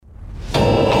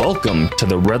Welcome to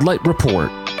the Red Light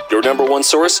Report, your number one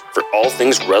source for all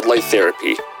things red light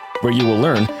therapy, where you will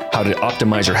learn how to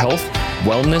optimize your health,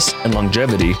 wellness, and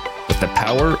longevity with the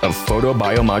power of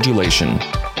photobiomodulation.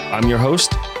 I'm your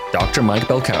host, Dr. Mike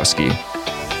Belkowski.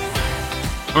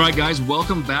 All right, guys,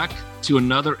 welcome back to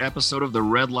another episode of the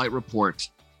Red Light Report.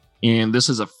 And this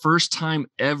is a first time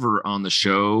ever on the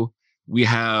show. We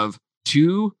have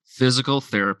two physical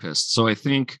therapists. So I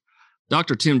think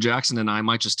Dr. Tim Jackson and I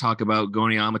might just talk about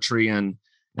goniometry and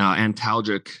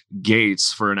antalgic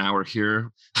gaits for an hour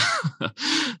here.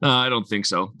 I don't think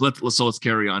so. Let's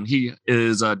carry on. He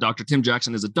is Dr. Tim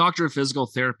Jackson is a doctor of physical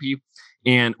therapy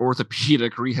and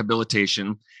orthopedic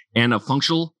rehabilitation and a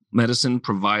functional medicine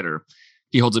provider.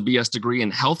 He holds a BS degree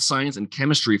in health science and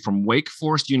chemistry from Wake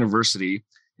Forest University,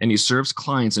 and he serves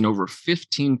clients in over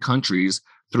 15 countries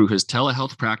through his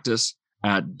telehealth practice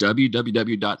at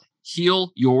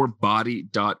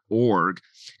www.healyourbody.org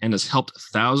and has helped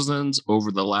thousands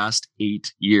over the last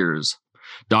 8 years.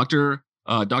 Dr.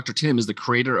 Tim is the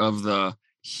creator of the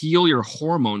Heal Your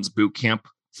Hormones Bootcamp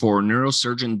for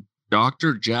neurosurgeon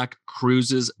Dr. Jack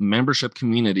Krus's membership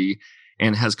community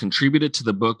and has contributed to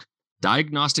the book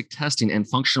Diagnostic Testing and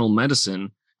Functional Medicine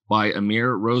by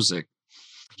Amir Rozik.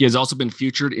 He has also been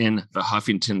featured in the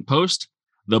Huffington Post,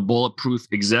 the Bulletproof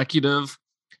Executive,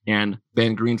 and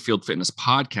Ben Greenfield Fitness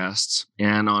podcasts,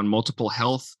 and on multiple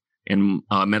health and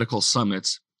medical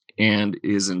summits, and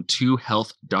is in 2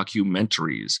 health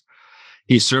documentaries.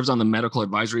 He serves on the medical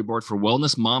advisory board for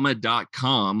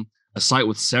wellnessmama.com, a site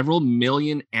with several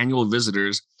million annual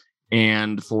visitors,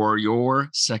 and for Your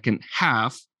Second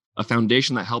Half, a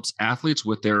foundation that helps athletes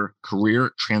with their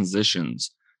career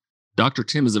transitions. Dr.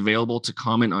 Tim is available to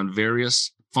comment on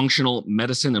various functional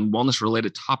medicine and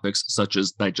wellness-related topics such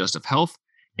as digestive health,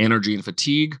 energy and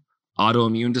fatigue,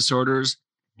 autoimmune disorders,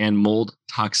 and mold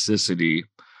toxicity.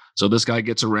 So this guy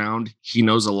gets around, he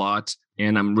knows a lot,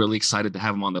 and I'm really excited to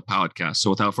have him on the podcast. So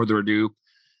without further ado,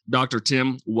 Dr.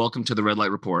 Tim, welcome to the Red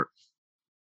Light Report.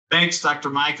 Thanks, Dr.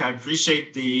 Mike. I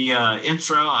appreciate the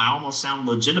intro. I almost sound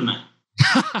legitimate.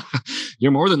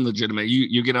 You're more than legitimate.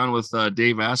 You get on with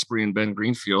Dave Asprey and Ben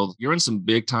Greenfield. You're in some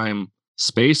big time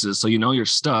spaces, so you know your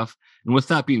stuff. And with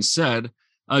that being said,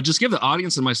 just give the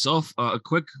audience and myself a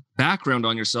quick background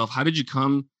on yourself. How did you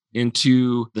come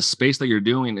into the space that you're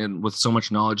doing and with so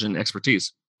much knowledge and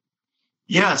expertise?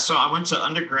 Yeah, so I went to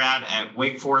undergrad at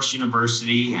Wake Forest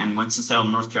University in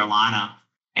Winston-Salem, North Carolina,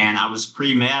 and I was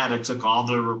pre-med. I took all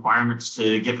the requirements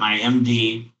to get my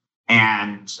MD,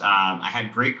 and I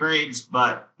had great grades,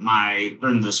 but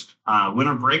during this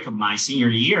winter break of my senior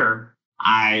year,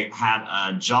 I had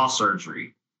a jaw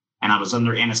surgery, and I was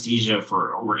under anesthesia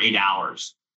for over 8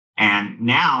 hours. And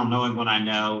now, knowing what I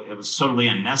know, it was totally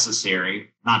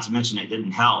unnecessary, not to mention it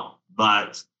didn't help.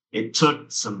 But it took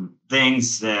some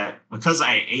things that, because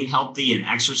I ate healthy and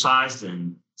exercised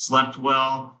and slept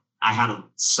well, I had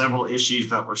several issues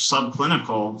that were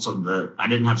subclinical, so that I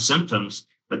didn't have symptoms,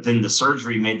 but then the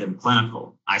surgery made them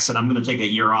clinical. I said, I'm going to take a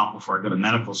year off before I go to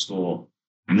medical school.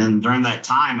 And then during that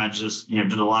time, I just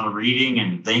did a lot of reading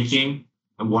and thinking.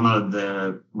 One of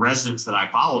the residents that I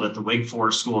followed at the Wake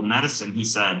Forest School of Medicine, he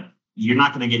said, you're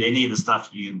not going to get any of the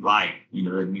stuff you like, the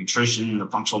nutrition, the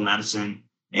functional medicine,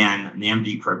 and the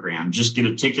MD program. Just get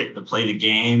a ticket to play the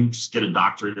game, just get a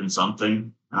doctorate in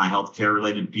something in a healthcare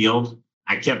related field.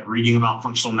 I kept reading about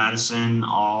functional medicine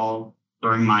all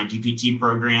during my DPT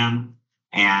program,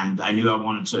 and I knew I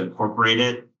wanted to incorporate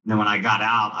it. And then when I got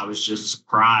out, I was just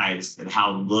surprised at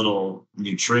how little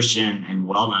nutrition and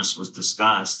wellness was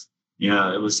discussed.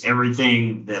 It was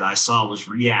everything that I saw was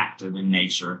reactive in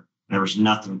nature. There was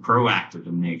nothing proactive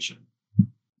in nature.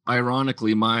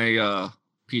 Ironically, my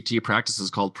PT practice is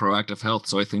called Proactive Health,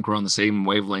 so I think we're on the same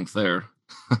wavelength there.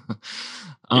 There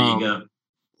you go.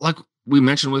 Like we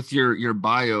mentioned with your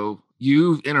bio,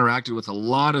 you've interacted with a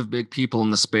lot of big people in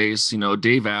the space,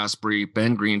 Dave Asprey,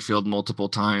 Ben Greenfield multiple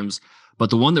times. But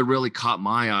the one that really caught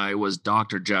my eye was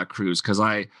Dr. Jack Krus, because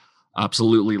I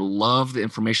absolutely love the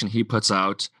information he puts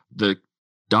out. The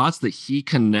dots that he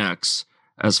connects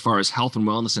as far as health and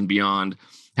wellness and beyond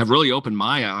have really opened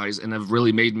my eyes and have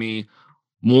really made me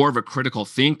more of a critical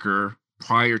thinker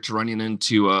prior to running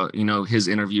into, his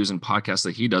interviews and podcasts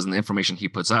that he does and the information he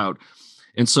puts out.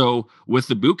 And so with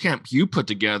the bootcamp you put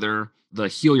together, the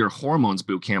Heal Your Hormones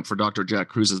Bootcamp for Dr. Jack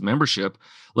Krus's membership,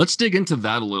 let's dig into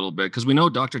that a little bit, because we know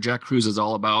Dr. Jack Krus is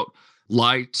all about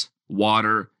light,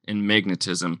 water, and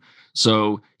magnetism.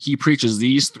 So he preaches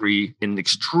these 3 in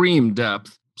extreme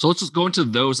depth. So let's just go into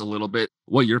those a little bit,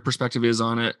 what your perspective is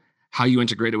on it, how you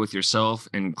integrate it with yourself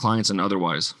and clients and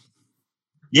otherwise.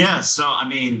 Yeah. So,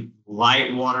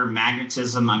 light, water,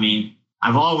 magnetism.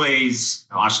 I've always,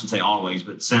 well, I shouldn't say always,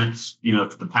 but since,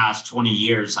 for the past 20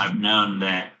 years, I've known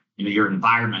that, your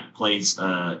environment plays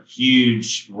a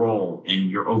huge role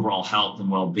in your overall health and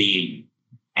well-being.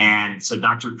 And so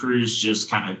Dr. Cruz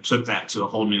just kind of took that to a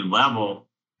whole new level.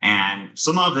 And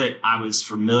some of it I was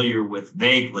familiar with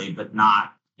vaguely, but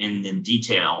not in the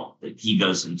detail that he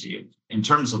goes into. In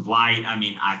terms of light,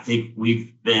 I think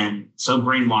we've been so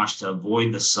brainwashed to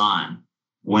avoid the sun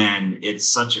when it's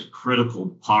such a critical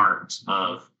part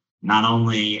of not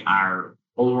only our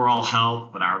overall health,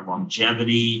 but our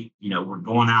longevity. We're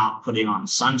going out putting on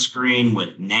sunscreen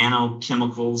with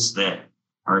nanochemicals that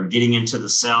are getting into the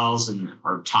cells and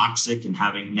are toxic and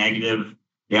having negative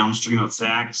downstream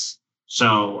effects.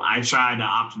 So I try to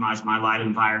optimize my light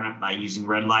environment by using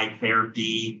red light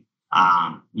therapy.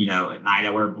 At night I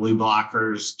wear blue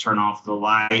blockers, turn off the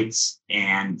lights,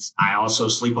 and I also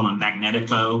sleep on a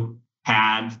Magnetico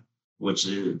pad, which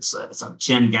is it's a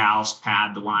 10 Gauss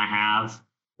pad, the one I have.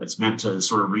 That's meant to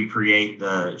sort of recreate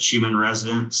the Schumann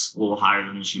resonance, a little higher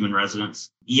than the Schumann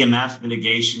resonance. EMF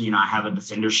mitigation, I have a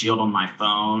Defender Shield on my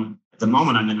phone. At the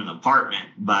moment, I'm in an apartment,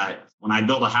 but when I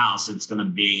build a house, I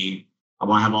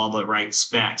want to have all the right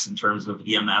specs in terms of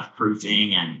EMF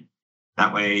proofing. And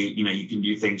that way, you can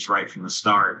do things right from the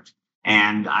start.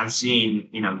 And I've seen,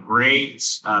 great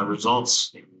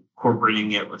results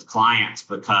incorporating it with clients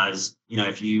because,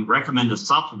 if you recommend a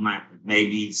supplement,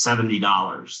 maybe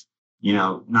 $70.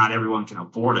 Not everyone can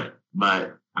afford it,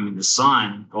 but the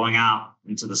sun, going out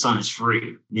into the sun is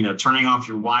free. Turning off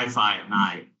your Wi-Fi at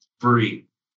night, free.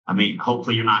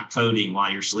 Hopefully you're not coding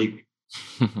while you're sleeping.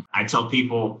 I tell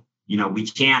people, we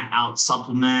can't out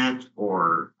supplement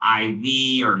or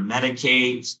IV or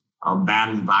medicate a bad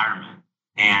environment.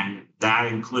 And that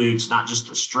includes not just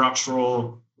the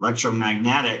structural,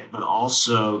 electromagnetic, but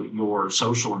also your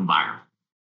social environment.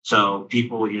 So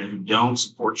people, who don't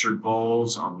support your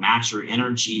goals or match your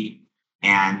energy,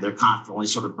 and they're constantly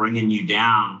sort of bringing you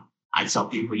down, I tell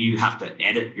people you have to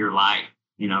edit your life.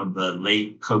 The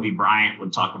late Kobe Bryant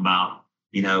would talk about,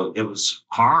 it was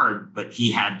hard, but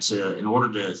he had to, in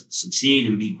order to succeed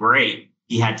and be great,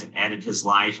 he had to edit his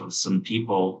life with some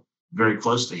people very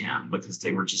close to him because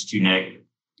they were just too negative.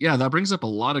 Yeah, that brings up a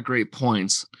lot of great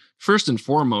points. First and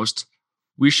foremost,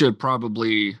 we should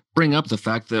probably bring up the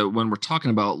fact that when we're talking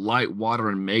about light, water,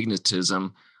 and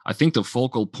magnetism, I think the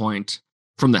focal point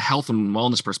from the health and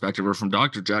wellness perspective, or from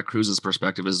Dr. Jack Cruz's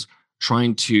perspective, is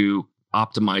trying to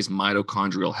optimize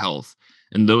mitochondrial health.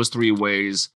 In those three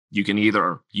ways, you can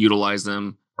either utilize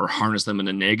them or harness them in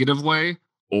a negative way,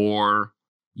 or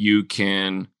you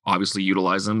can obviously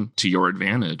utilize them to your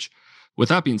advantage. With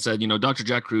that being said, Dr.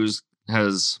 Jack Cruz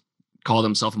has called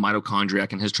himself a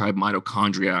mitochondriac and his tribe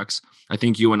mitochondriacs. I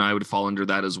think you and I would fall under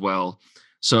that as well.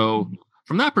 So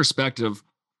from that perspective,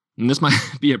 and this might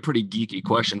be a pretty geeky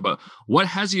question, but what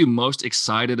has you most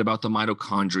excited about the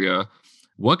mitochondria?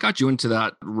 What got you into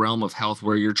that realm of health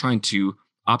where you're trying to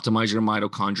optimize your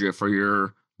mitochondria for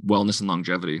your wellness and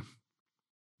longevity?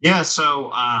 Yeah,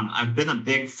 so I've been a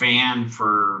big fan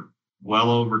for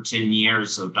well over 10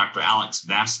 years of Dr. Alex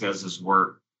Vasquez's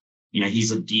work.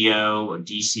 He's a DO, a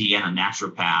DC, and a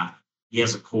naturopath. He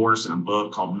has a course and a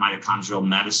book called Mitochondrial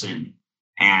Medicine,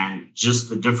 and just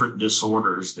the different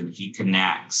disorders that he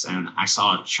connects. And I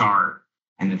saw a chart,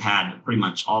 and it had pretty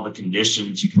much all the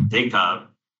conditions you can think of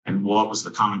and what was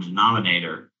the common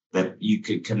denominator that you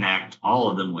could connect all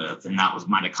of them with, and that was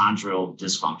mitochondrial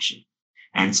dysfunction.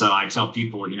 And so I tell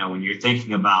people, when you're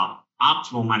thinking about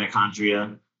optimal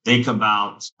mitochondria, think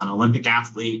about an Olympic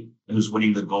athlete who's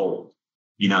winning the gold,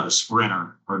 a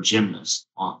sprinter or gymnast.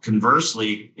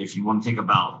 Conversely, if you want to think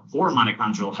about poor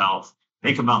mitochondrial health,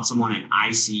 think about someone in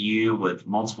ICU with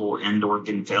multiple end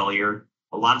organ failure.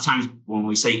 A lot of times when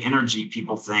we say energy,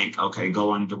 people think, okay,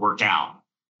 going to work out.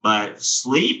 But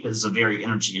sleep is a very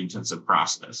energy intensive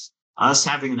process. Us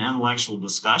having an intellectual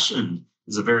discussion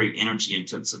is a very energy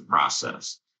intensive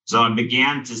process. So I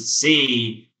began to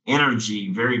see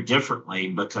energy very differently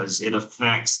because it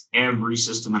affects every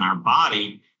system in our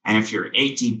body. And if your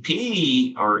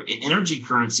ATP or energy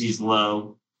currency is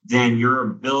low, then your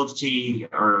ability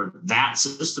or that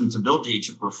system's ability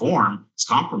to perform is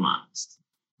compromised.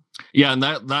 Yeah, and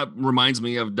that reminds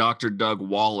me of Dr. Doug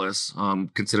Wallace,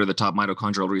 considered the top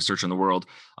mitochondrial researcher in the world.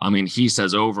 He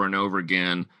says over and over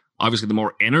again, obviously, the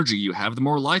more energy you have, the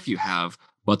more life you have.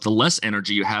 But the less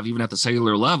energy you have, even at the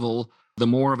cellular level, the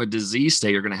more of a disease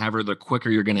state you're going to have, or the quicker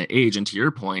you're going to age. And to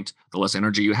your point, the less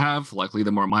energy you have, likely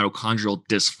the more mitochondrial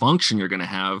dysfunction you're going to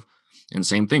have. And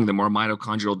same thing, the more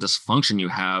mitochondrial dysfunction you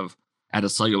have at a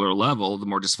cellular level, the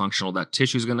more dysfunctional that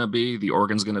tissue is going to be, the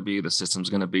organ's going to be, the system's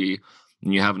going to be.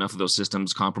 and you have enough of those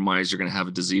systems compromised, you're going to have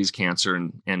a disease, cancer,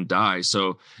 and die.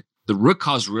 So the root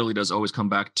cause really does always come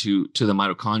back to the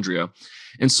mitochondria.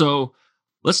 And so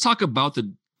let's talk about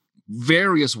the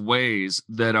various ways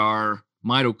that our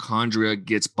mitochondria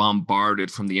gets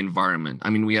bombarded from the environment. I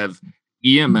mean, we have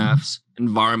EMFs,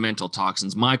 environmental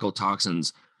toxins,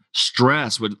 mycotoxins,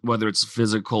 stress, whether it's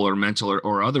physical or mental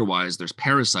or otherwise. There's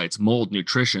parasites, mold,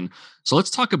 nutrition. So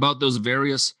let's talk about those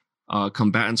various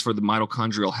combatants for the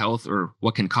mitochondrial health, or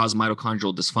what can cause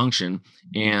mitochondrial dysfunction,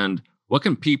 and what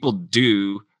can people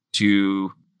do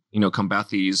to, combat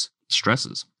these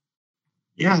stresses.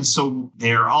 Yeah, so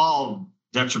they're all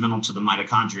detrimental to the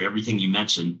mitochondria, everything you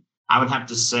mentioned. I would have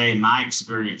to say, in my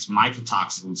experience,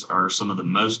 mycotoxins are some of the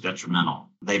most detrimental.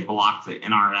 They block the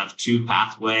NRF2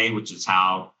 pathway, which is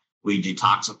how we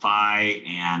detoxify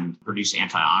and produce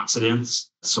antioxidants.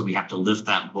 So we have to lift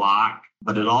that block.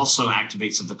 But it also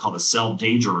activates something called a cell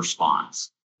danger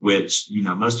response, which,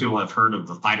 most people have heard of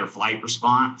the fight or flight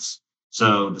response.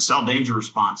 So the cell danger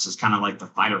response is kind of like the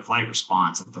fight or flight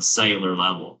response at the cellular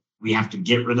level. We have to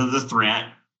get rid of the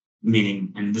threat,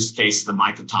 meaning in this case, the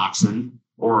mycotoxin,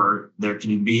 or there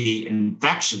can be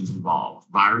infections involved,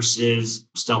 viruses,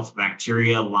 stealth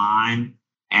bacteria, Lyme.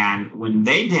 And when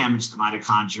they damage the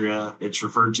mitochondria, it's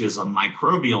referred to as a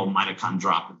microbial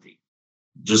mitochondriopathy.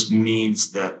 Just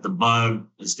means that the bug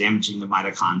is damaging the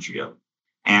mitochondria.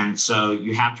 And so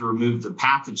you have to remove the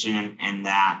pathogen and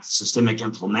that systemic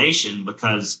inflammation,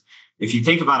 because if you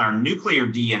think about our nuclear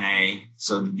DNA,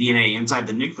 so the DNA inside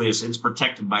the nucleus, it's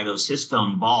protected by those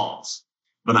histone balls.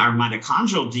 But our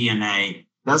mitochondrial DNA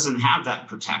doesn't have that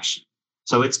protection.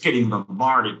 So it's getting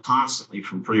bombarded constantly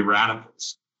from free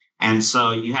radicals. And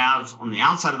so you have on the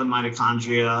outside of the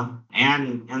mitochondria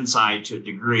and inside to a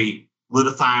degree,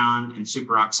 glutathione and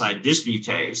superoxide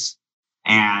dismutase.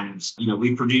 And,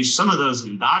 we produce some of those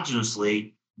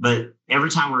endogenously, but every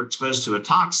time we're exposed to a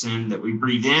toxin that we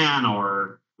breathe in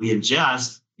or we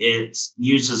ingest, it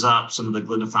uses up some of the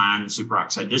glutathione and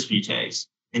superoxide dismutase.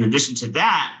 In addition to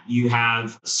that, you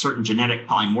have certain genetic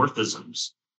polymorphisms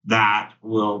that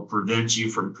will prevent you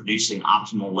from producing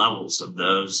optimal levels of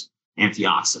those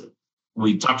antioxidants.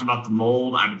 We talked about the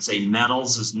mold. I would say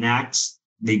metals is next.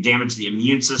 They damage the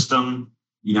immune system.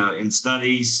 In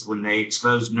studies, when they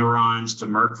expose neurons to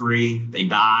mercury, they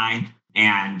die.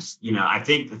 And, I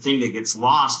think the thing that gets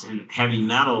lost in heavy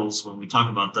metals when we talk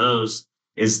about those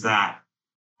is that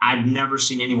I've never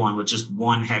seen anyone with just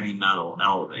one heavy metal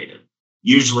elevated.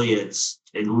 Usually it's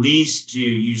at least 2,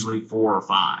 usually 4 or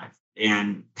 5.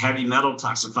 In heavy metal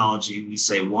toxicology, we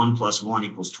say 1 +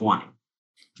 1 = 20,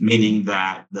 meaning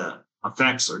that the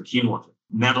effects are cumulative.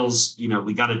 Metals,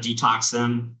 we got to detox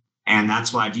them. And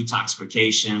that's why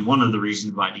detoxification, one of the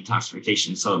reasons why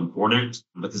detoxification is so important,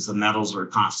 because the metals are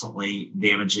constantly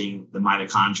damaging the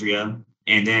mitochondria.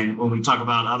 And then when we talk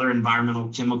about other environmental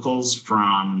chemicals,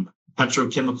 from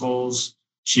petrochemicals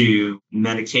to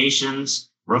medications,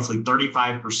 roughly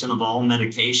 35% of all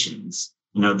medications,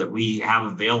 that we have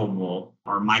available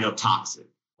are mitotoxic.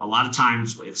 A lot of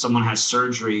times if someone has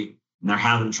surgery and they're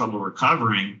having trouble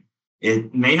recovering,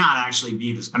 it may not actually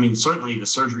be this. I mean, certainly the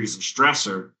surgery is a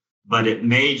stressor, but it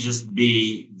may just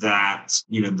be that,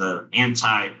 the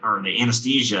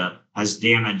anesthesia has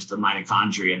damaged the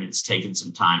mitochondria and it's taken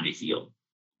some time to heal.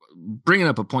 Bringing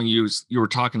up a point you were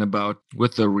talking about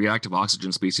with the reactive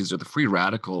oxygen species or the free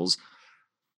radicals,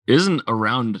 isn't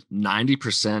around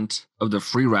 90% of the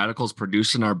free radicals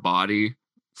produced in our body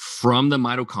from the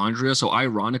mitochondria? So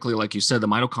ironically, like you said, the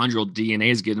mitochondrial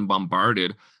DNA is getting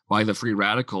bombarded by the free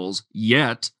radicals,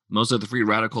 yet most of the free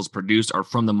radicals produced are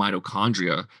from the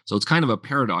mitochondria. So it's kind of a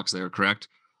paradox there, correct?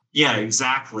 Yeah,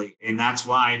 exactly. And that's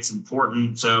why it's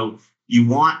important. So you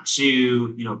want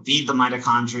to, feed the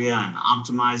mitochondria and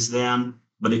optimize them.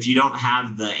 But if you don't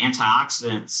have the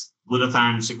antioxidants,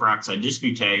 glutathione and superoxide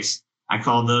dismutase, I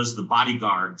call those the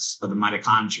bodyguards of the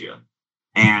mitochondria.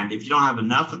 And if you don't have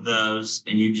enough of those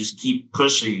and you just keep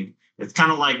pushing, it's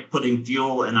kind of like putting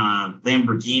fuel in a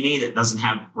Lamborghini that doesn't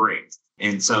have brakes.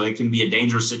 And so it can be a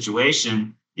dangerous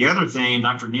situation. The other thing,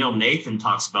 Dr. Neil Nathan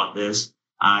talks about this,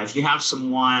 if you have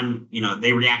someone,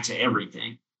 they react to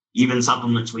everything, even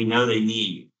supplements we know they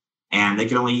need, and they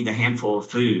can only eat a handful of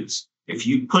foods. If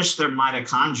you push their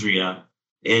mitochondria,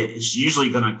 it's usually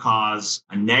going to cause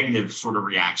a negative sort of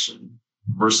reaction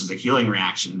versus a healing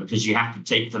reaction, because you have to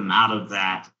take them out of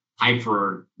that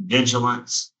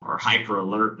hypervigilance or hyper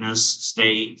alertness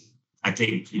state. I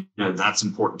think, that's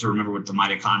important to remember with the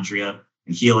mitochondria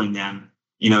and healing them.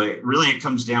 It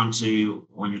comes down to,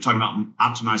 when you're talking about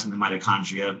optimizing the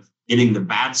mitochondria, getting the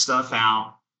bad stuff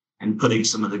out and putting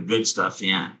some of the good stuff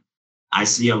in. I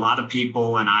see a lot of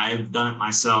people, and I've done it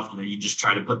myself, you just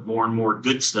try to put more and more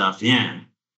good stuff in,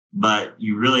 but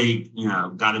you really,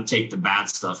 got to take the bad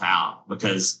stuff out,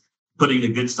 because putting the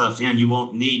good stuff in, you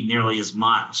won't need nearly as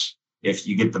much if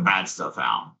you get the bad stuff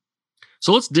out.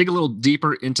 So let's dig a little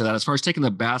deeper into that as far as taking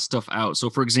the bad stuff out. So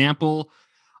for example,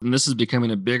 and this is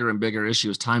becoming a bigger and bigger issue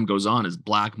as time goes on, is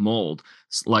black mold.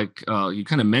 Like you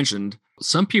kind of mentioned,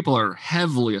 some people are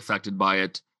heavily affected by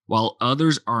it while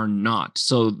others are not.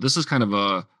 So this is kind of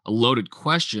a loaded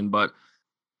question, but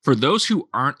for those who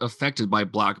aren't affected by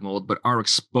black mold but are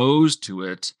exposed to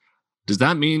it, does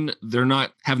that mean they're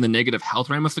not having the negative health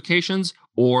ramifications?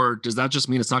 Or does that just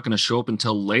mean it's not going to show up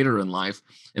until later in life?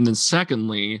 And then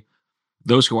secondly,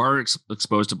 those who are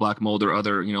exposed to black mold or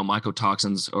other,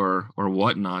 mycotoxins or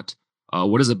whatnot,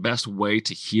 what is the best way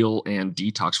to heal and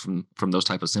detox from those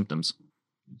type of symptoms?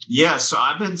 Yeah, so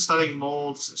I've been studying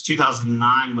mold since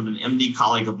 2009 when an MD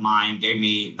colleague of mine gave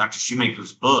me Dr.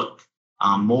 Shoemaker's book,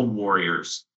 Mold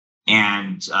Warriors.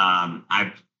 And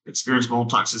I've experienced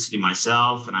mold toxicity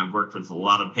myself, and I've worked with a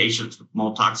lot of patients with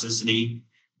mold toxicity.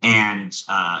 And,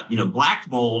 black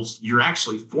molds, you're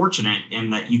actually fortunate in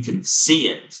that you can see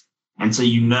it. And so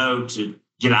to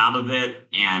get out of it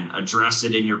and address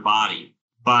it in your body.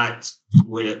 But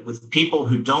with people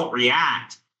who don't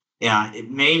react,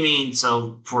 it may mean,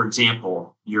 so for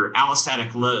example, your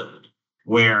allostatic load,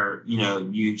 where,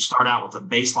 you start out with a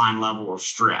baseline level of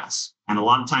stress. And a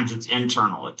lot of times it's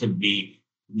internal. It could be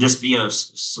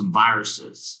dysbiosis, some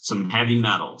viruses, some heavy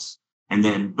metals. And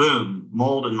then boom,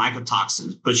 mold and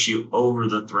mycotoxins push you over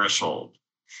the threshold.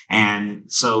 And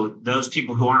so those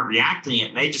people who aren't reacting,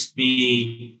 it may just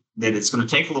be that it's going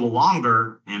to take a little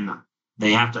longer and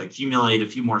they have to accumulate a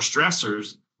few more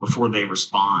stressors before they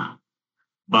respond.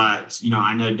 But,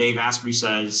 I know Dave Asprey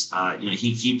says,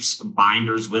 he keeps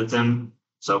binders with him.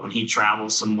 So when he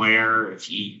travels somewhere, if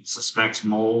he suspects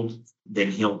mold,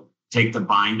 then he'll take the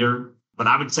binder. But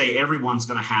I would say everyone's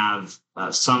going to have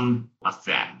some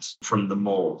effect from the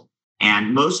mold.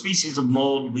 And most species of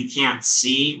mold we can't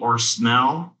see or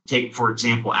smell. Take, for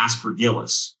example,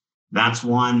 Aspergillus. That's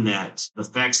one that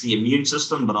affects the immune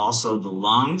system, but also the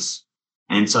lungs.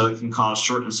 And so it can cause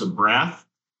shortness of breath.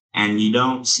 And you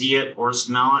don't see it or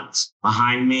smell it.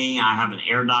 Behind me, I have an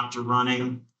air doctor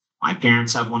running. My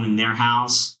parents have one in their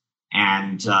house.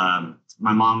 And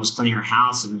my mom was cleaning her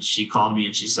house, and she called me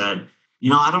and she said,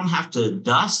 I don't have to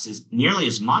dust nearly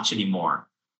as much anymore.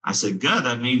 I said, good,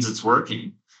 that means it's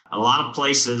working. A lot of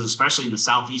places, especially in the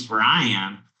Southeast where I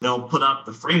am, they'll put up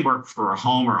the framework for a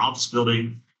home or office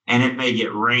building, and it may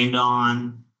get rained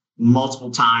on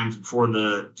multiple times before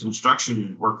the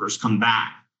construction workers come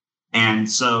back. And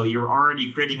so you're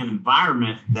already creating an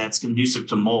environment that's conducive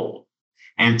to mold.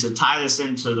 And to tie this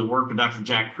into the work of Dr.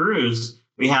 Jack Cruz,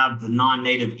 we have the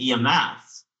non-native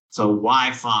EMF, so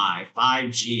Wi-Fi,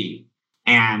 5G.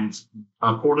 And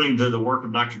according to the work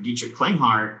of Dr. Dietrich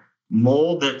Klinghardt,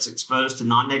 mold that's exposed to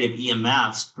non-native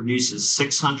EMFs produces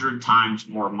 600 times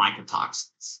more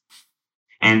mycotoxins.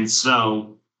 And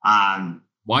so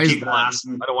why is that? I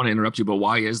don't want to interrupt you, but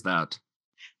why is that?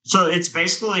 So it's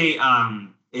basically,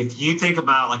 if you think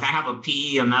about, I have a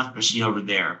PEMF machine over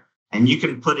there, and you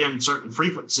can put in certain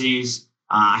frequencies.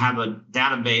 I have a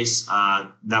database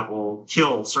that will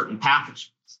kill certain pathogens.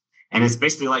 And it's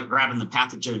basically like grabbing the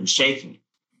pathogen and shaking it.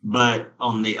 But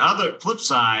on the other flip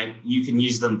side, you can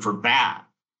use them for bad.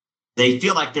 They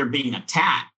feel like they're being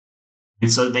attacked.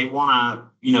 And so they want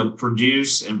to,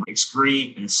 produce and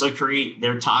excrete and secrete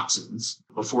their toxins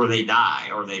before they die,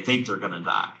 or they think they're going to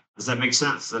die. Does that make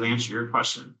sense? Does that answer your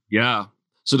question? Yeah.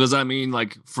 So does that mean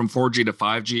from 4G to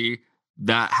 5G,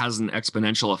 that has an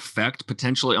exponential effect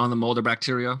potentially on the mold or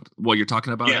bacteria? What you're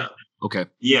talking about? Yeah. Okay.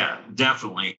 Yeah,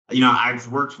 definitely. I've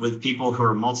worked with people who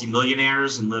are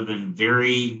multimillionaires and live in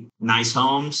very nice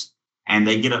homes, and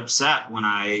they get upset when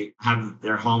I have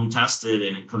their home tested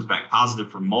and it comes back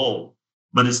positive for mold.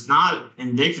 But it's not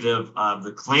indicative of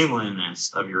the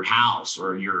cleanliness of your house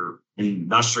or your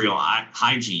industrial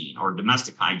hygiene or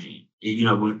domestic hygiene.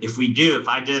 If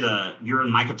I did a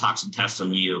urine mycotoxin test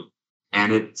on you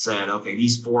and it said, okay,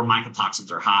 these 4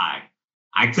 mycotoxins are high,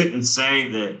 I couldn't say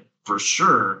that for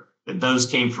sure that those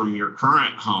came from your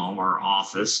current home or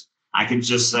office. I could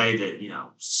just say that,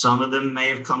 some of them may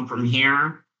have come from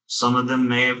here. Some of them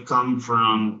may have come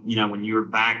from, when you were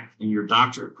back in your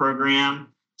doctorate program,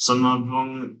 some of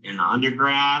them in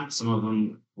undergrad, some of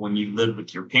them when you lived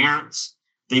with your parents,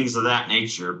 things of that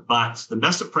nature. But the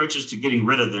best approach is to getting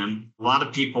rid of them. A lot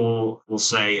of people will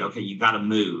say, okay, you got to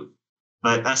move.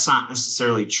 But that's not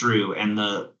necessarily true. And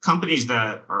the companies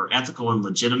that are ethical and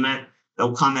legitimate,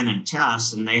 they'll come in and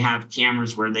test, and they have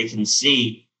cameras where they can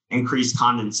see increase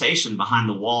condensation behind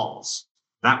the walls.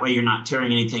 That way you're not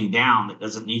tearing anything down that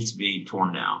doesn't need to be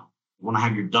torn down. You want to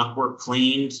have your ductwork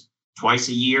cleaned twice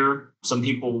a year. Some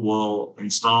people will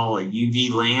install a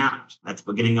UV lamp at the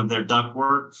beginning of their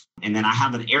ductwork. And then I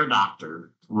have an air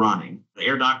doctor running. The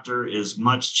air doctor is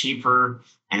much cheaper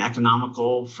and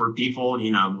economical for people.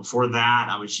 Before that,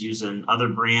 I was using other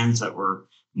brands that were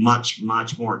much,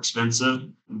 much more expensive,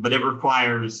 but it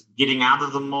requires getting out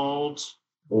of the mold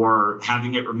or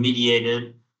having it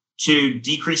remediated to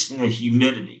decreasing the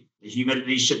humidity. The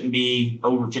humidity shouldn't be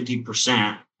over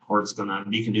 50% or it's going to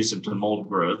be conducive to mold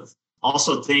growth.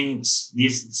 Also, this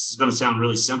is going to sound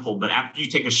really simple, but after you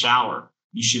take a shower,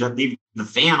 you should leave the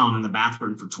fan on in the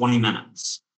bathroom for 20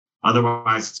 minutes.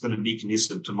 Otherwise, it's going to be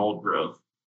conducive to mold growth.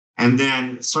 And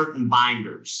then certain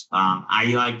binders.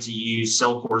 I like to use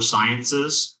Cellcore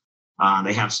Sciences.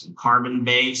 They have some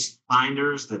carbon-based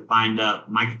binders that bind up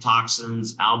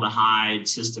mycotoxins,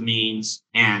 aldehydes, histamines,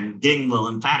 and getting the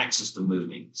lymphatic system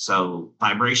moving. So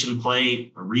vibration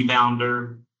plate, a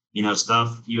rebounder,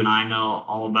 stuff you and I know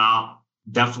all about.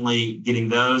 Definitely getting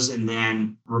those, and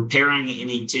then repairing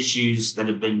any tissues that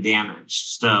have been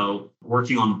damaged. So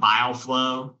working on bile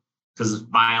flow, because if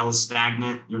bile is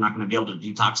stagnant, you're not going to be able to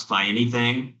detoxify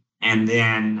anything. And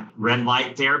then red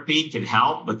light therapy can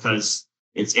help because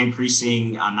it's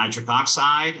increasing nitric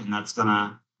oxide, and that's going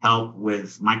to help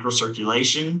with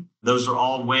microcirculation. Those are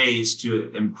all ways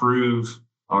to improve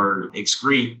or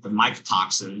excrete the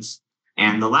mycotoxins.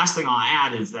 And the last thing I'll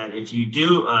add is that if you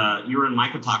do a urine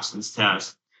mycotoxins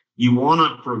test, you want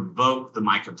to provoke the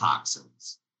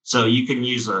mycotoxins. So you can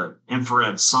use an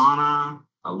infrared sauna,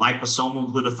 a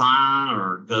liposomal glutathione,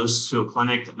 or goes to a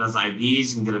clinic that does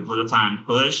IVs and get a glutathione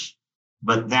push.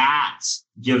 But that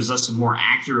gives us a more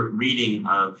accurate reading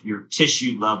of your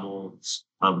tissue levels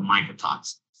of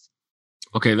mycotoxins.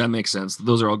 Okay, that makes sense.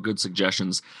 Those are all good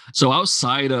suggestions. So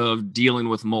outside of dealing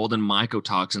with mold and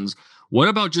mycotoxins, what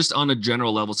about just on a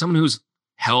general level? Someone who's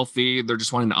healthy, they're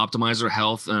just wanting to optimize their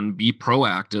health and be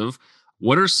proactive.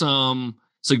 What are some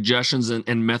suggestions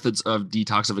and methods of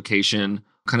detoxification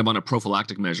kind of on a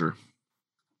prophylactic measure?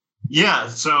 Yeah.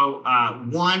 So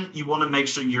one, you want to make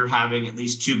sure you're having at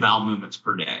least 2 bowel movements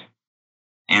per day.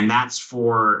 And that's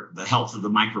for the health of the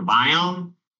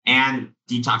microbiome and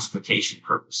detoxification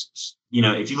purposes.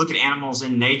 If you look at animals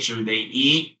in nature, they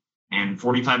eat and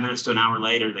 45 minutes to an hour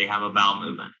later, they have a bowel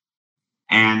movement.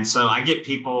 And so I get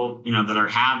people, that are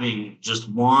having just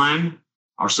 1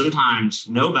 or sometimes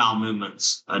no bowel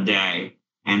movements a day.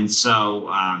 And so,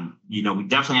 we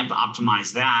definitely have to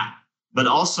optimize that. But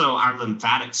also our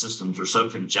lymphatic systems are so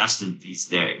congested these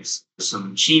days.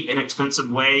 Some cheap, inexpensive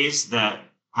ways that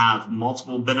have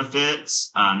multiple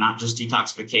benefits, not just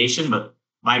detoxification, but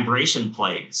vibration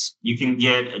plates. You can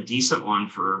get a decent one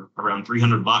for around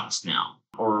 $300 now,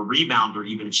 or a rebounder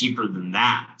even cheaper than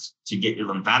that to get your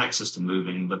lymphatic system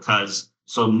moving, because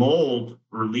mold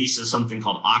releases something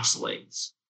called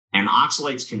oxalates, and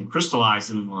oxalates can crystallize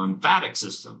in the lymphatic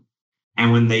system.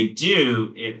 And when they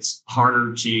do, it's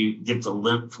harder to get the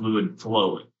lymph fluid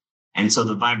flowing. And so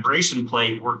the vibration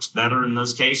plate works better in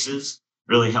those cases,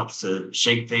 really helps to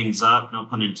shake things up, no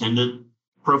pun intended.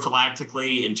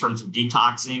 Prophylactically, in terms of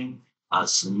detoxing,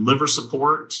 some liver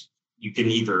support. You can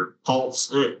either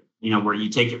pulse it, where you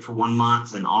take it for 1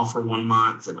 month and off for 1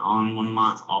 month and on 1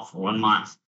 month, off for 1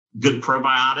 month. Good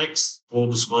probiotics. Full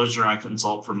disclosure, I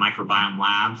consult for Microbiome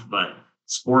Labs, but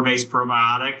spore-based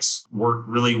probiotics work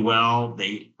really well.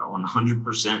 They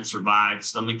 100% survive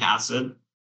stomach acid,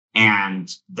 and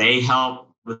they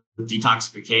help with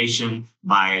detoxification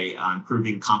by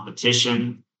improving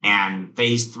competition and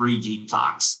phase 3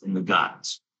 detox in the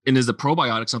gut. And is the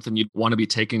probiotic something you'd want to be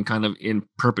taking kind of in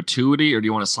perpetuity, or do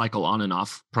you want to cycle on and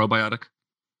off probiotic?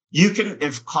 You can,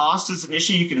 if cost is an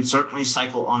issue, you can certainly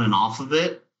cycle on and off of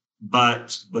it.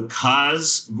 But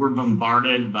because we're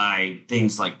bombarded by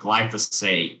things like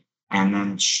glyphosate and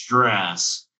then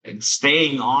stress, and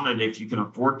staying on it if you can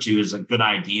afford to is a good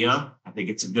idea. I think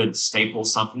it's a good staple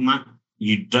supplement.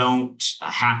 You don't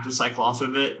have to cycle off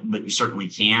of it, but you certainly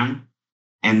can.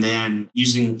 And then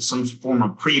using some form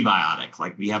of prebiotic,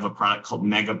 like we have a product called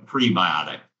Mega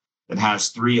Prebiotic that has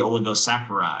 3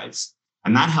 oligosaccharides,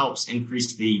 and that helps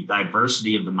increase the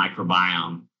diversity of the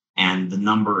microbiome and the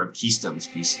number of keystone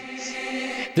species.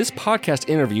 This podcast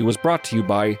interview was brought to you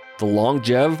by the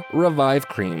Longev Revive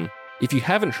Cream. If you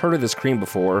haven't heard of this cream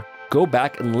before, go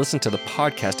back and listen to the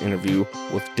podcast interview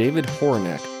with David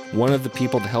Horonek, one of the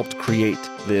people that helped create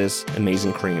this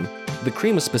amazing cream. The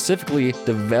cream is specifically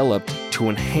developed to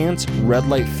enhance red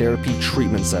light therapy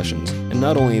treatment sessions, and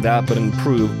not only that, but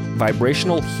improve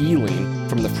vibrational healing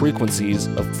from the frequencies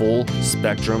of full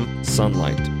spectrum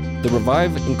sunlight. The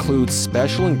Revive includes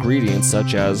special ingredients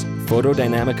such as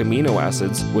photodynamic amino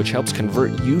acids, which helps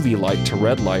convert UV light to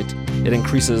red light. It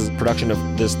increases production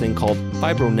of this thing called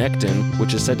fibronectin,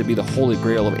 which is said to be the holy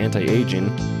grail of anti-aging.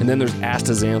 And then there's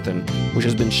astaxanthin, which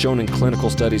has been shown in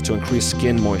clinical studies to increase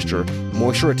skin moisture,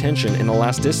 moisture retention, and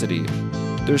elasticity.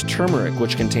 There's turmeric,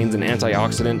 which contains an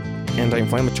antioxidant,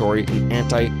 anti-inflammatory, and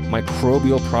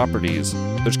antimicrobial properties.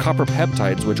 There's copper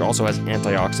peptides, which also has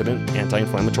antioxidant,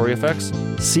 anti-inflammatory effects.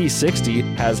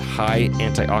 C60 has high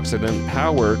antioxidant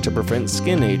power to prevent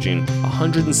skin aging,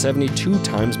 172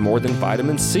 times more than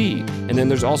vitamin C. And then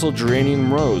there's also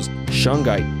geranium rose,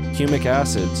 shungite, humic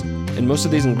acids. And most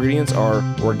of these ingredients are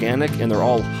organic and they're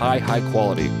all high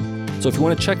quality. So if you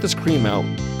want to check this cream out,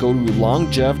 go to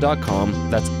longev.com,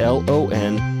 that's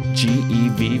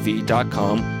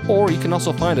LONGEVV.com, or you can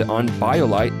also find it on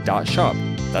biolite.shop.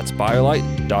 That's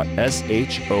biolite.shop.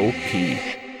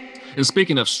 And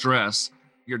speaking of stress,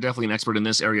 you're definitely an expert in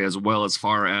this area as well, as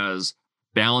far as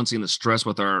balancing the stress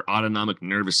with our autonomic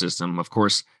nervous system. Of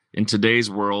course, in today's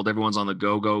world, everyone's on the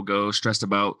go, stressed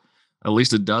about at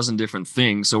least a dozen different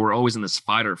things. So we're always in this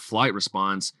fight or flight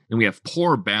response, and we have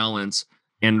poor balance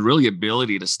and really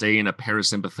ability to stay in a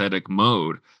parasympathetic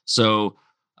mode. So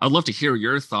I'd love to hear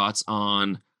your thoughts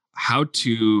on how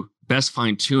to best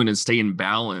fine tune and stay in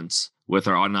balance with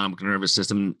our autonomic nervous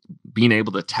system, being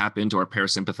able to tap into our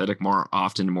parasympathetic more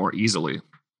often, more easily.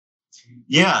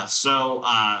 Yeah. So,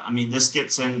 this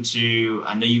gets into,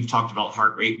 I know you've talked about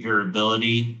heart rate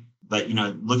variability, but,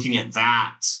 looking at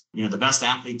that, the best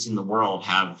athletes in the world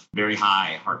have very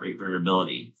high heart rate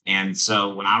variability. And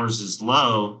so when ours is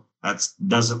low, that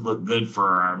doesn't look good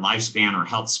for our lifespan or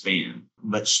health span.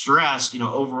 But stress,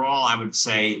 overall, I would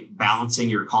say balancing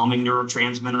your calming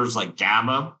neurotransmitters like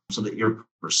GABA so that your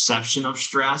perception of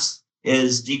stress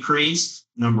is decreased,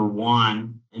 number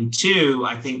one. And two,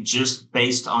 I think just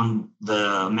based on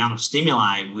the amount of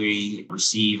stimuli we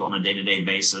receive on a day-to-day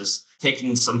basis,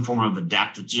 taking some form of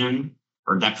adaptogen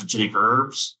or adaptogenic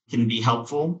herbs can be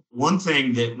helpful. One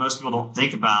thing that most people don't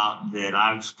think about that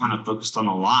I've kind of focused on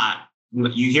a lot,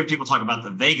 you hear people talk about the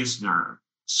vagus nerve.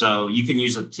 So you can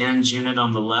use a TENS unit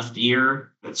on the left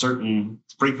ear at certain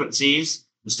frequencies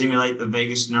to stimulate the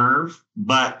vagus nerve,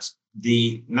 but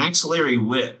the maxillary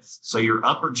width, so your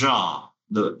upper jaw,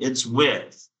 its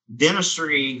width,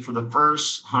 dentistry for the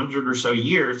first 100 or so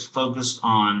years focused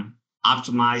on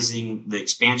optimizing the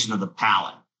expansion of the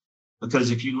palate.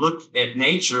 Because if you look at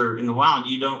nature in the wild,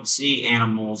 you don't see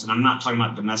animals, and I'm not talking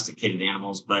about domesticated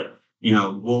animals, but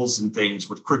wolves and things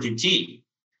with crooked teeth.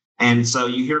 And so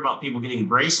you hear about people getting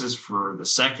braces for the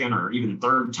second or even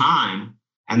third time.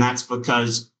 And that's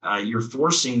because you're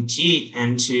forcing teeth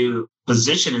into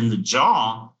position in the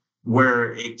jaw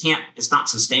where it's not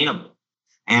sustainable.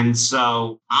 And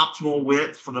so optimal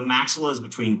width for the maxilla is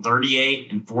between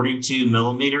 38 and 42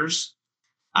 millimeters.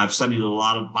 I've studied a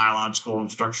lot of biological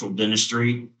and structural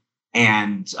dentistry.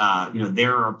 And,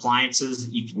 there are appliances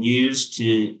that you can use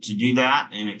to do that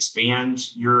and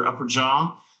expand your upper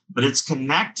jaw. But it's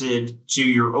connected to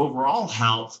your overall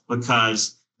health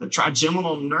because the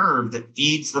trigeminal nerve that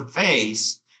feeds the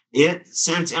face, it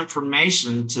sends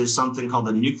information to something called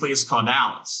the nucleus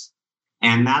caudalis.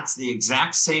 And that's the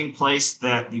exact same place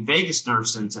that the vagus nerve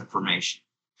sends information.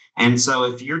 And so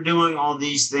if you're doing all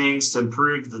these things to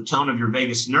improve the tone of your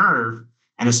vagus nerve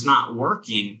and it's not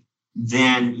working,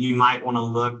 then you might want to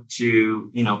look to,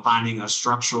 finding a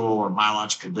structural or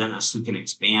biological dentist who can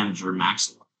expand your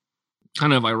maxilla.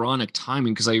 Kind of ironic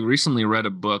timing, because I recently read a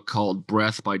book called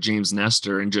Breath by James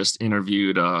Nestor and just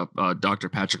interviewed Patrick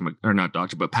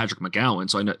McGowan.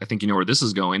 So I think you know where this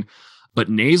is going. But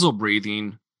nasal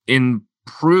breathing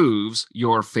improves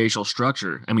your facial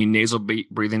structure. Nasal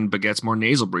breathing begets more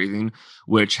nasal breathing,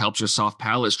 which helps your soft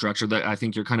palate structure that I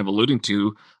think you're kind of alluding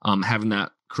to, having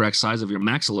that correct size of your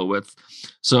maxilla width.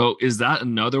 So is that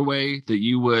another way that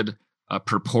you would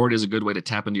purport is a good way to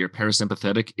tap into your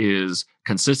parasympathetic, is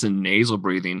consistent nasal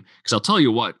breathing? Because I'll tell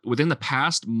you what, within the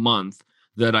past month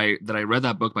that I read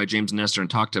that book by James Nestor and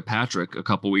talked to Patrick a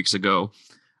couple weeks ago,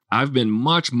 I've been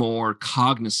much more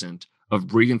cognizant of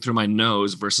breathing through my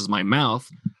nose versus my mouth,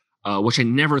 which I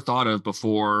never thought of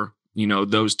before,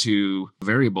 those two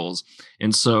variables.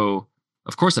 And so,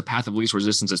 of course, the path of least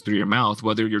resistance is through your mouth,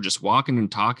 whether you're just walking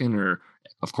and talking or,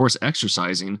 of course,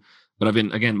 exercising. But I've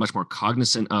been, again, much more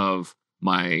cognizant of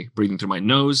my breathing through my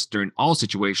nose during all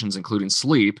situations, including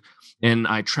sleep. And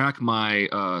I track my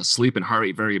sleep and heart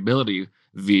rate variability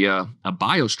via a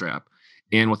BioStrap.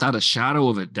 And without a shadow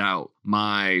of a doubt,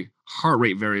 my heart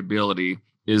rate variability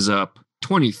is up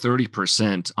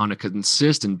 20-30% on a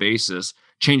consistent basis,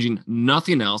 changing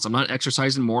nothing else. I'm not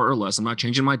exercising more or less. I'm not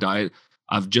changing my diet.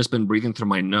 I've just been breathing through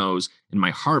my nose, and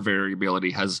my heart variability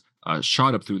has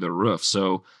shot up through the roof.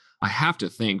 So I have to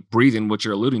think breathing, what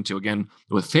you're alluding to again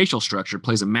with facial structure,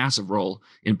 plays a massive role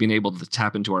in being able to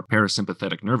tap into our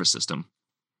parasympathetic nervous system.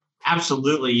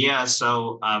 Absolutely, yeah.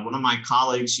 So one of my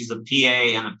colleagues, she's a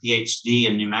PA and a PhD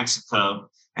in New Mexico,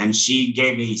 and she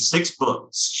gave me 6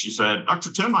 books. She said,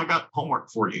 Dr. Tim, I got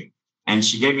homework for you. And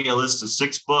she gave me a list of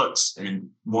 6 books, and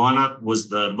one was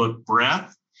the book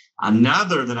Breath.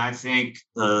 Another that I think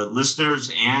the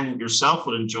listeners and yourself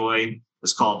would enjoy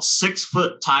is called 6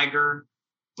 Foot Tiger,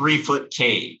 3 Foot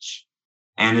Cage.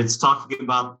 And it's talking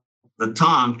about the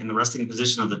tongue and the resting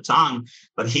position of the tongue,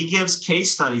 but he gives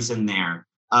case studies in there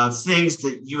of things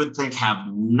that you would think have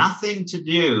nothing to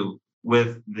do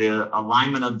with the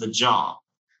alignment of the jaw.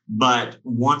 But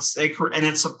once and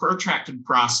it's a protracted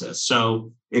process.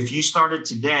 So if you started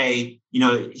today,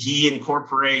 he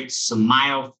incorporates some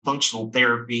myofunctional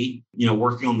therapy,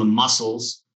 working on the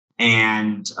muscles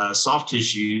and soft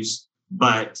tissues.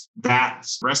 But that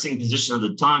resting position of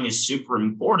the tongue is super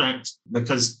important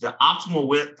because the optimal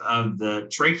width of the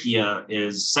trachea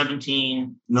is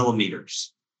 17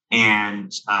 millimeters.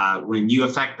 And when you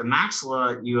affect the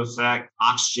maxilla, you affect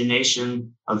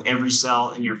oxygenation of every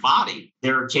cell in your body.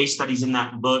 There are case studies in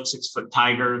that book, 6 Foot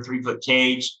Tiger, 3 Foot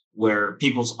Cage, where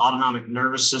people's autonomic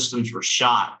nervous systems were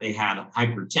shot. They had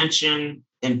hypertension,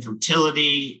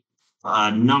 infertility,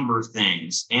 a number of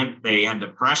things, and they had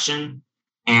depression.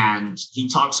 And he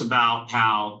talks about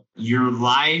how your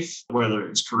life, whether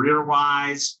it's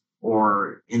career-wise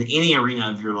or in any arena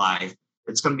of your life,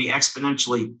 it's going to be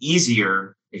exponentially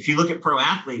easier. If you look at pro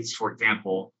athletes, for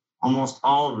example, almost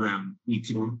all of them, you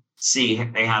can see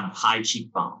they have high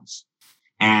cheekbones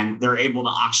and they're able to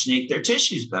oxygenate their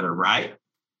tissues better, right?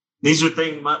 These are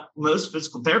things most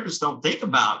physical therapists don't think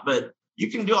about, but you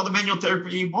can do all the manual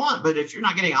therapy you want. But if you're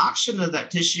not getting oxygen to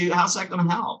that tissue, how's that going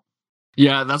to help?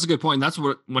 Yeah, that's a good point. That's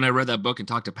what, when I read that book and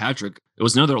talked to Patrick, it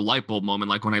was another light bulb moment.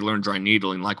 Like when I learned dry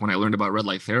needling, like when I learned about red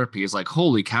light therapy, it's like,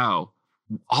 holy cow.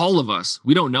 All of us,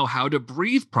 we don't know how to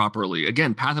breathe properly.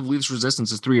 Again, path of least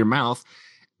resistance is through your mouth.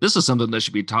 This is something that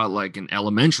should be taught like in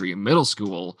elementary and middle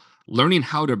school, learning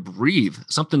how to breathe,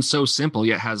 something so simple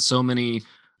yet has so many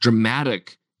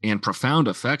dramatic and profound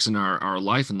effects in our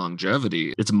life and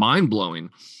longevity. It's mind-blowing.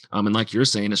 And like you're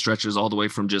saying, it stretches all the way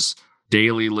from just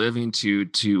daily living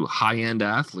to high-end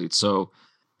athletes. So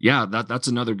yeah, that's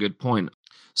another good point.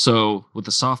 So with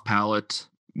the soft palate,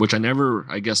 which I never,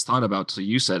 I guess, thought about till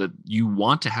you said it, you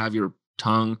want to have your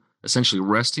tongue essentially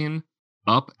resting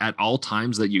up at all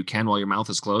times that you can while your mouth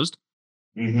is closed.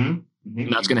 Mm-hmm. Mm-hmm.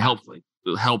 And that's going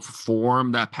to help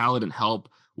form that palate and help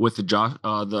with the jaw,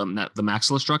 the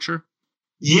maxilla structure.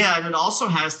 Yeah, and it also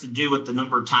has to do with the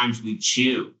number of times we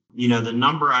chew. The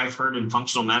number I've heard in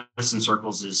functional medicine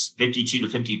circles is 52 to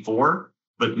 54,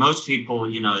 but most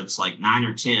people, it's like 9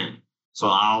 or 10. So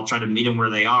I'll try to meet them where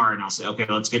they are, and I'll say, okay,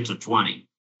 let's get to 20.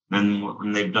 And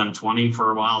when they've done 20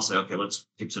 for a while, I'll say, okay, let's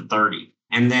get to 30.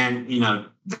 And then,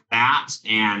 that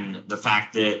and the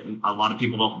fact that a lot of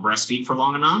people don't breastfeed for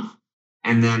long enough.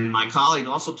 And then my colleague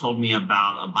also told me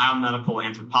about a biomedical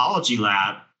anthropology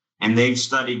lab, and they've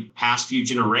studied past few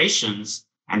generations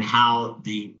and how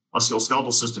the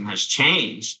musculoskeletal system has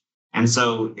changed. And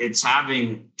so it's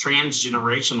having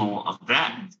transgenerational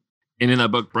effect. And in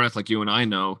that book, Breath, like you and I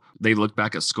know, they look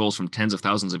back at skulls from tens of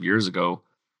thousands of years ago.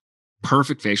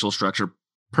 Perfect facial structure,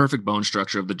 perfect bone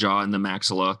structure of the jaw and the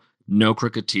maxilla, no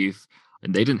crooked teeth.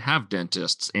 And they didn't have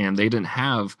dentists and they didn't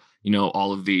have,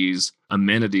 all of these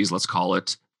amenities, let's call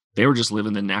it. They were just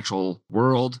living the natural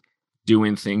world,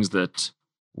 doing things that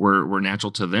were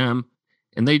natural to them.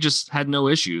 And they just had no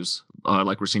issues,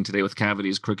 like we're seeing today with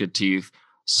cavities, crooked teeth,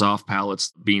 soft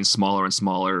palates being smaller and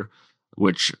smaller,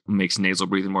 which makes nasal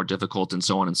breathing more difficult and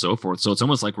so on and so forth. So it's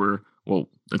almost like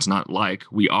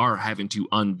we are having to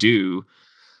undo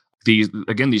these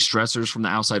stressors from the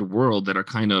outside world that are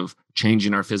kind of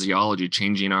changing our physiology,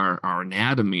 changing our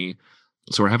anatomy.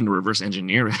 So we're having to reverse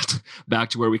engineer it back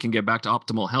to where we can get back to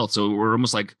optimal health. So we're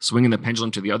almost like swinging the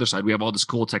pendulum to the other side. We have all this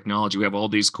cool technology. We have all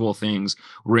these cool things.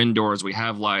 We're indoors. We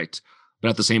have light. But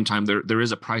at the same time, there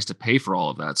is a price to pay for all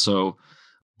of that. So,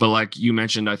 but like you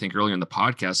mentioned, I think earlier in the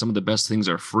podcast, some of the best things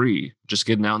are free. Just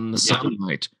getting out in the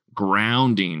sunlight,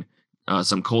 grounding,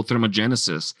 some cold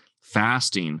thermogenesis,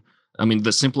 fasting. I mean,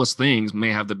 the simplest things may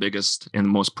have the biggest and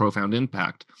most profound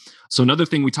impact. So another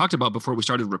thing we talked about before we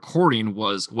started recording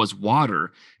was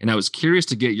water. And I was curious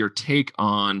to get your take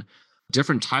on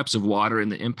different types of water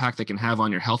and the impact they can have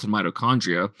on your health and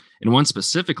mitochondria. And one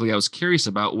specifically I was curious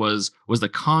about was the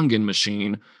Kangen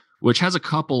machine, which has a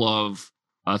couple of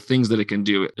things that it can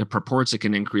do. It purports it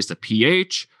can increase the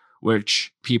pH,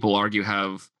 which people argue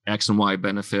have X and Y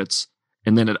benefits.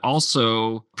 And then it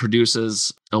also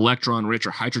produces electron-rich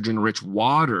or hydrogen-rich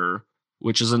water,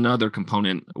 which is another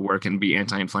component where it can be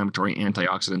anti-inflammatory,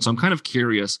 antioxidant. So I'm kind of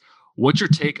curious, what's your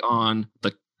take on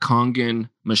the Kangen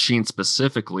machine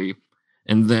specifically?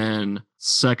 And then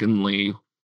secondly,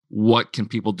 what can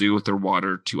people do with their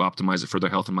water to optimize it for their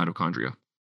health and mitochondria?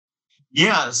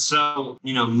 Yeah, so,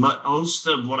 most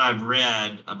of what I've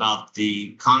read about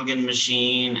the Kangen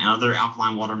machine and other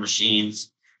alkaline water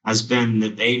machines has been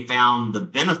that they found the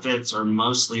benefits are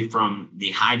mostly from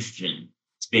the hydrogen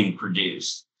that's being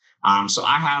produced. So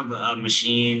I have a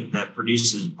machine that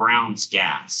produces Brown's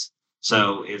gas.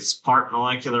 So it's part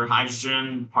molecular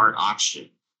hydrogen, part oxygen,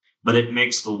 but it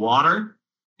makes the water,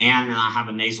 and then I have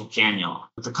a nasal cannula.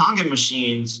 With the Kangen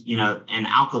machines, and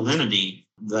alkalinity,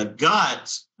 the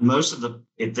gut,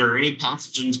 if there are any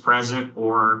pathogens present,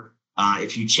 or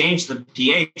if you change the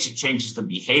pH, it changes the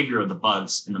behavior of the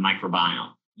bugs in the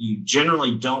microbiome. You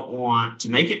generally don't want to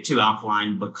make it too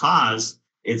alkaline because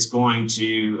it's going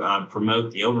to promote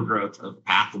the overgrowth of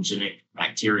pathogenic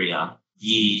bacteria,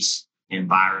 yeast, and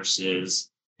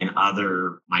viruses, and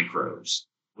other microbes.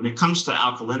 When it comes to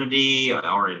alkalinity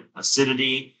or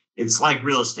acidity, it's like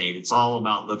real estate. It's all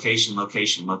about location,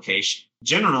 location, location.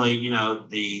 Generally,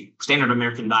 the standard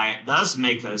American diet does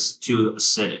make us too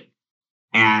acidic.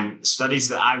 And studies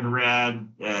that I've read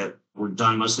that were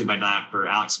done mostly by Dr.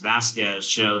 Alex Vasquez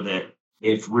show that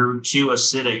if we're too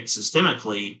acidic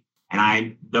systemically, and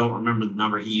I don't remember the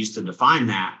number he used to define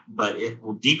that, but it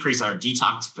will decrease our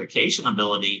detoxification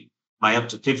ability by up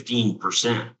to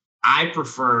 15%. I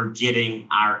prefer getting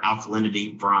our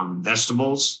alkalinity from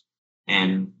vegetables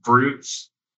and fruits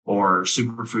or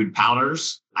superfood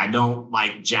powders. I don't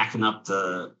like jacking up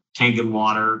the Kangen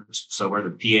water so where the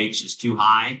pH is too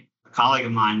high. A colleague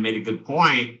of mine made a good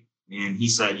point, and he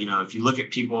said, if you look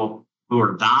at people who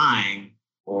are dying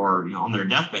or on their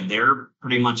deathbed, they're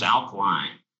pretty much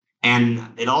alkaline. And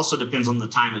it also depends on the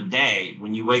time of day.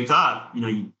 When you wake up,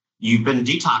 you've been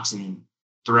detoxing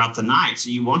throughout the night, so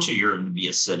you want your urine to be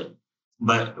acidic.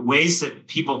 But ways that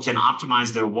people can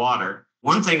optimize their water.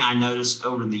 One thing I noticed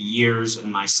over the years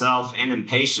in myself and in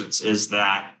patients is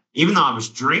that even though I was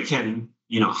drinking,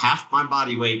 half my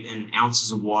body weight in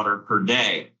ounces of water per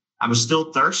day, I was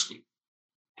still thirsty.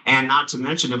 And not to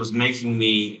mention, it was making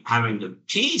me having to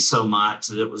pee so much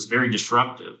that it was very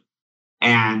disruptive.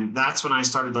 And that's when I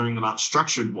started learning about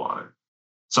structured water.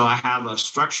 So I have a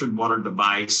structured water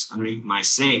device underneath my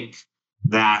sink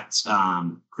that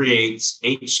creates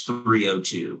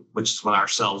H3O2, which is what our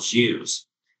cells use.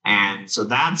 And so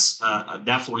that's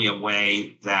definitely a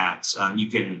way that you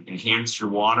can enhance your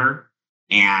water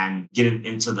and get it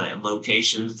into the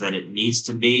locations that it needs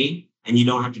to be. And you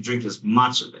don't have to drink as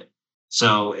much of it.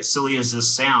 So as silly as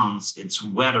this sounds, it's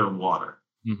wetter water.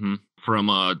 Mm-hmm.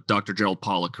 From Dr. Gerald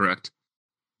Pollack, correct?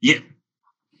 Yeah,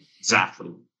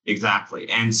 exactly.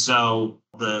 And so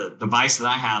the device that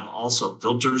I have also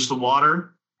filters the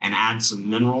water and adds some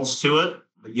minerals to it.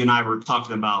 But you and I were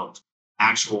talking about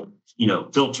actual,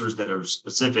 filters that are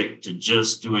specific to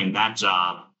just doing that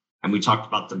job. And we talked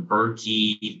about the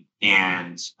Berkey,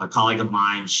 and a colleague of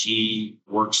mine, she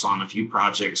works on a few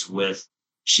projects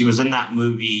she was in that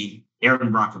movie,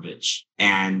 Erin Brockovich.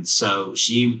 And so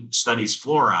she studies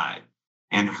fluoride.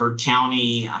 And her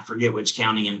county, I forget which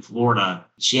county in Florida,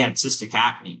 she had cystic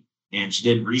acne. And she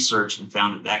did research and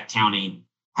found that county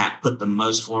had put the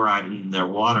most fluoride in their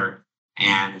water.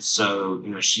 And so,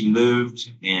 she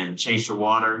moved and changed her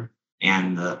water,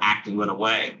 and the acne went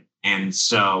away. And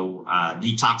so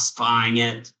detoxifying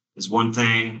it is one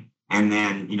thing. And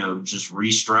then, just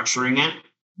restructuring it,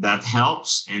 that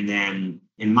helps. And then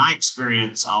in my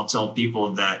experience, I'll tell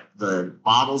people that the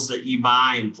bottles that you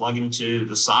buy and plug into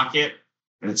the socket,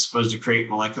 and it's supposed to create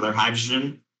molecular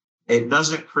hydrogen, it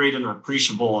doesn't create an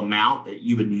appreciable amount that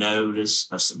you would notice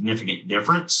a significant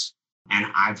difference. And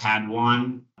I've had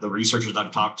one, the researchers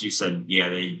I've talked to said, yeah,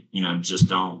 they, just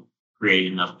don't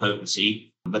create enough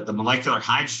potency. But the molecular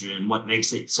hydrogen, what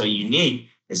makes it so unique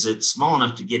is it's small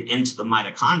enough to get into the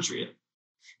mitochondria.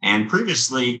 And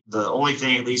previously, the only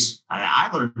thing, at least I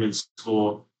learned in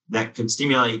school, that could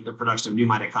stimulate the production of new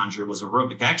mitochondria was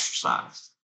aerobic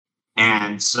exercise.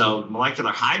 And so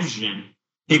molecular hydrogen,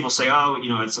 people say,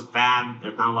 it's a fad.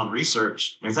 There's not a lot of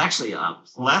research. There's actually a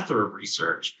plethora of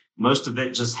research. Most of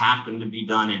it just happened to be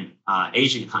done in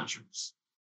Asian countries.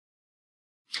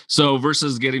 So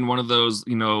versus getting one of those,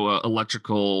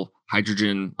 electrical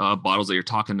hydrogen bottles that you're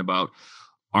talking about,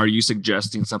 are you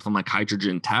suggesting something like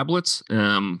hydrogen tablets,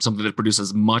 something that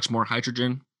produces much more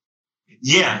hydrogen?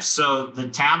 Yeah, so the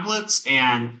tablets,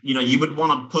 and you would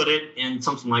want to put it in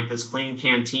something like this clean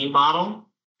canteen bottle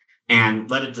and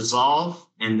let it dissolve,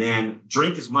 and then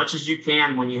drink as much as you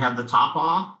can when you have the top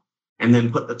off, and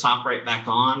then put the top right back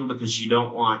on because you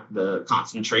don't want the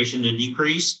concentration to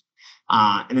decrease.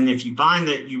 And then if you find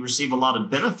that you receive a lot of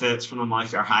benefits from the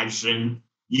molecular hydrogen,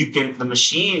 the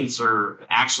machines are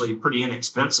actually pretty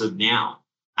inexpensive now.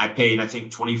 I paid, I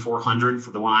think, $2,400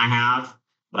 for the one I have,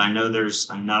 but I know there's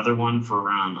another one for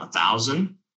around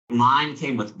 $1,000. Mine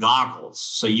came with goggles,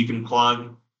 so you can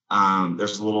plug.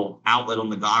 There's a little outlet on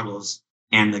the goggles,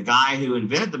 and the guy who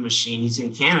invented the machine, he's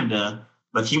in Canada,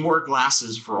 but he wore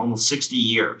glasses for almost 60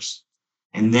 years.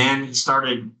 And then he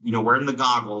started, wearing the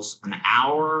goggles an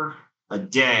hour a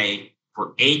day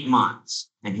for 8 months,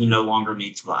 and he no longer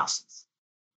needs glasses.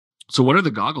 So what are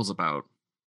the goggles about?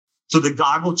 So the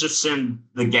goggles just send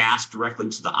the gas directly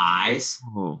to the eyes.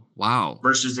 Oh, wow.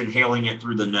 Versus inhaling it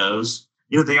through the nose.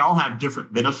 They all have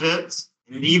different benefits.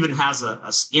 And it even has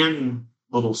a skin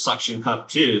little suction cup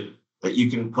too that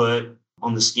you can put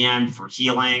on the skin for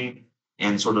healing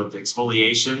and sort of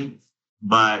exfoliation.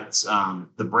 But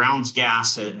the Brown's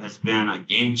gas has been a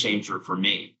game changer for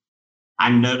me. I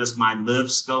noticed my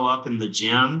lifts go up in the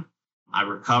gym. I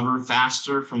recover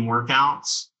faster from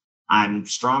workouts. I'm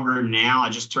stronger now. I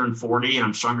just turned 40 and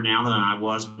I'm stronger now than I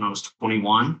was when I was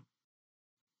 21.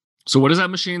 So what is that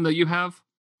machine that you have?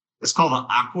 It's called the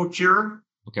AquaCure.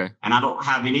 Okay. And I don't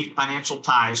have any financial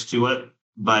ties to it,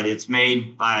 but it's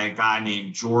made by a guy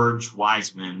named George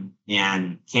Wiseman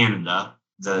in Canada.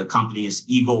 The company is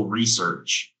Eagle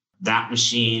Research. That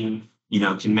machine,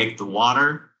 can make the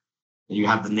water. You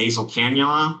have the nasal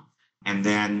cannula and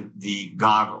then the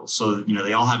goggles. So,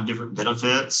 they all have different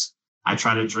benefits. I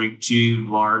try to drink 2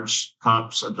 large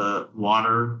cups of the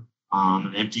water on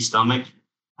an empty stomach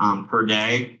per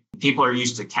day. People are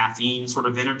used to caffeine sort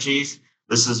of energies.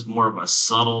 This is more of a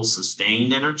subtle,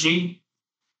 sustained energy.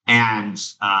 And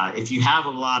if you have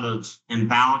a lot of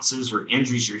imbalances or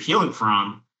injuries you're healing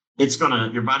from,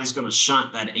 your body's going to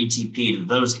shunt that ATP to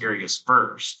those areas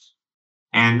first.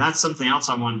 And that's something else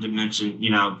I wanted to mention.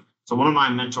 So one of my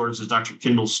mentors is Dr.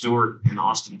 Kendall Stewart in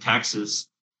Austin, Texas.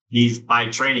 By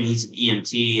training, he's an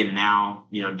ENT and now,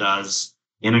 does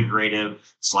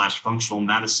integrative/functional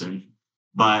medicine.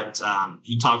 But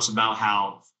he talks about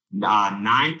how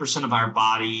 9% of our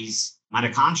body's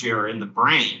mitochondria are in the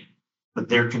brain, but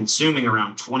they're consuming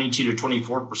around 22 to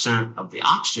 24% of the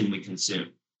oxygen we consume.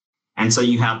 And so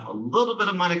you have a little bit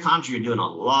of mitochondria doing a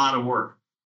lot of work.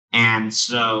 And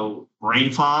so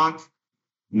brain fog,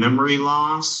 memory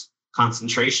loss,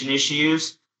 concentration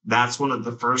issues, that's one of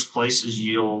the first places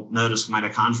you'll notice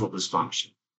mitochondrial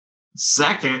dysfunction.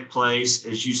 Second place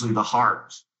is usually the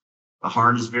heart. The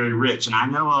heart is very rich. And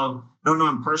don't know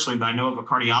him personally, but I know of a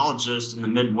cardiologist in the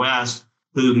Midwest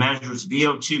who measures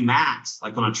VO2 max,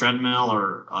 like on a treadmill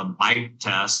or a bike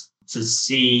test, to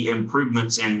see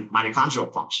improvements in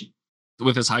mitochondrial function.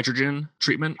 With his hydrogen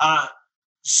treatment? I'm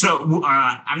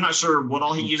not sure what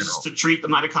all he uses to treat the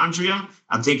mitochondria.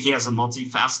 I think he has a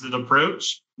multifaceted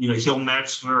approach. He'll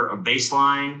measure a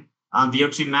baseline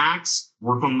VO2 max,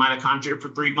 work on mitochondria for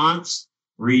 3 months,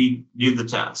 redo the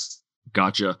test.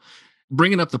 Gotcha.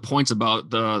 Bringing up the points about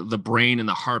the brain and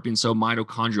the heart being so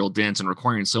mitochondrial dense and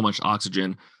requiring so much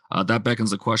oxygen, that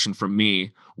beckons the question from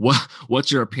me.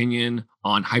 What's your opinion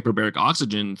on hyperbaric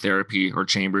oxygen therapy or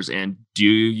chambers, and do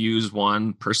you use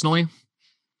one personally?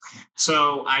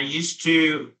 So I used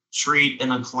to treat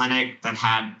in a clinic that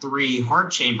had 3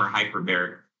 heart chamber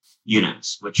hyperbaric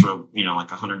units, which were,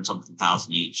 like 100 something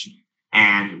thousand each.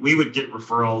 And we would get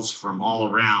referrals from all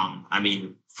around. I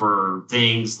mean, for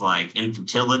things like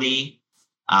infertility,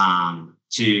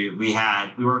 we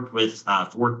worked with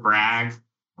Fort Bragg.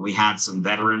 We had some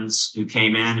veterans who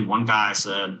came in, and one guy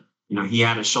said, he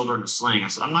had his shoulder in a sling. I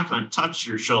said, I'm not going to touch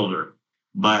your shoulder,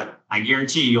 but I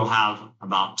guarantee you'll have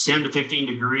about 10 to 15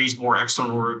 degrees more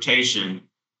external rotation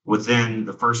within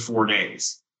the first 4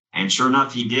 days. And sure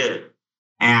enough, he did.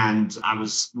 And I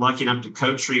was lucky enough to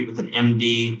co-treat with an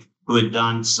MD who had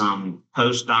done some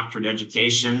postdoctorate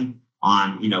education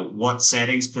on, what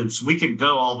settings, because we could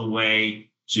go all the way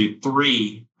to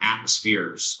 3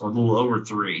 atmospheres or a little over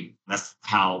 3. That's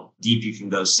how deep you can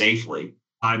go safely.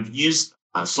 I've used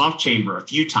a soft chamber a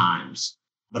few times,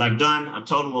 but I've done a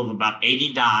total of about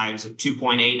 80 dives at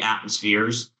 2.8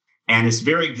 atmospheres. And it's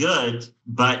very good,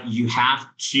 but you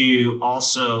have to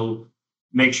also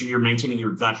make sure you're maintaining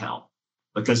your gut health,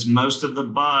 because most of the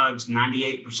bugs,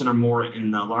 98% or more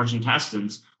in the large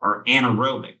intestines, are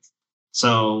anaerobic.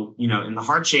 So, in the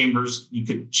heart chambers, you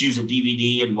could choose a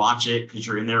DVD and watch it because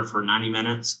you're in there for 90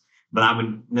 minutes. But I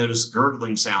would notice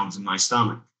gurgling sounds in my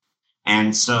stomach.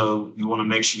 And so you want to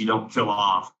make sure you don't kill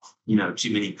off,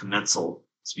 too many commensal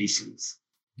species.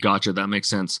 Gotcha. That makes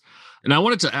sense. And I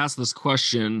wanted to ask this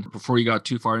question before you got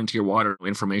too far into your water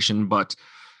information, but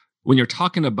when you're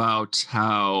talking about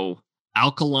how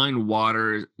alkaline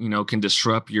water, can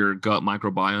disrupt your gut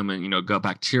microbiome and, gut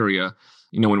bacteria,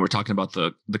 when we're talking about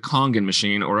the Kangen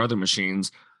machine or other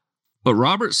machines, but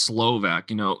Robert Slovak,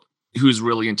 who's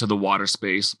really into the water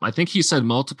space, I think he said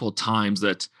multiple times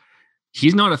that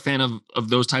he's not a fan of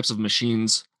those types of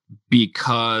machines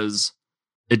because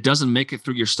it doesn't make it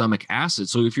through your stomach acid.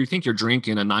 So if you think you're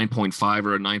drinking a 9.5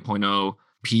 or a 9.0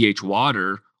 pH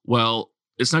water, well,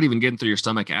 it's not even getting through your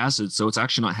stomach acid. So it's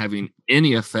actually not having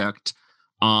any effect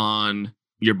on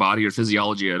your body or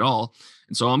physiology at all.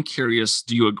 And so I'm curious,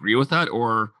 do you agree with that?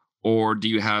 Or do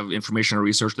you have information or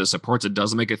research that supports it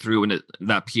doesn't make it through and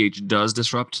that pH does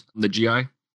disrupt the GI?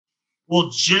 Well,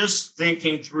 just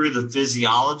thinking through the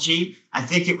physiology, I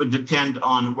think it would depend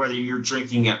on whether you're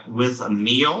drinking it with a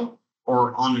meal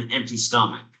or on an empty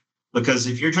stomach. Because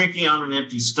if you're drinking on an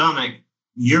empty stomach,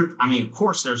 of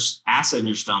course, there's acid in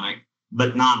your stomach,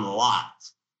 but not a lot.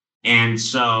 And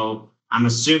so I'm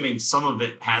assuming some of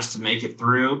it has to make it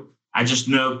through. I just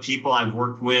know people I've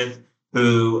worked with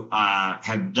who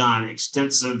have done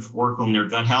extensive work on their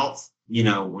gut health.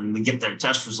 When we get their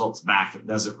test results back, it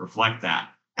doesn't reflect that.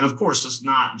 And of course, it's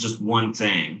not just one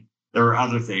thing. There are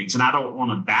other things. And I don't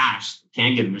want to bash the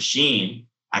Kangen machine.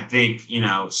 I think,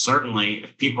 certainly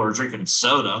if people are drinking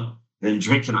soda, then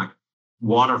drinking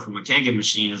water from a Kangen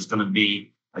machine is going to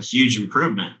be a huge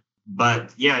improvement.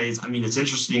 But yeah, it's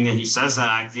interesting that he says that.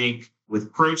 I think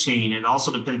with protein, it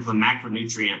also depends on the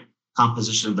macronutrient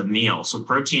composition of the meal. So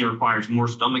protein requires more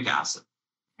stomach acid.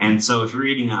 And so if you're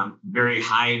eating a very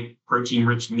high protein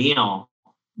rich meal,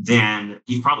 then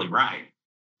he's probably right.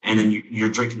 And then you're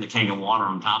drinking the Kangen water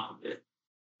on top of it.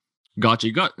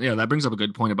 Gotcha. That brings up a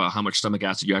good point about how much stomach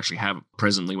acid you actually have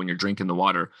presently when you're drinking the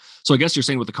water. So I guess you're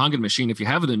saying with the Kangen machine, if you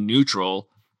have it in neutral,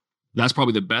 that's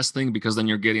probably the best thing because then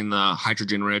you're getting the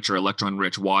hydrogen rich or electron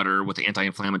rich water with the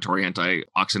anti-inflammatory,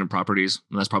 antioxidant properties.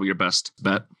 And that's probably your best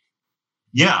bet.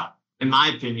 Yeah. In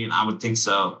my opinion, I would think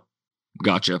so.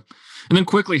 Gotcha. And then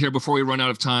quickly here, before we run out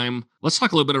of time, let's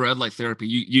talk a little bit of red light therapy.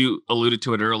 You alluded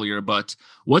to it earlier, but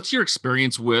what's your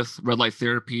experience with red light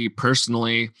therapy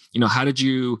personally? How did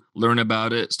you learn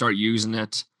about it, start using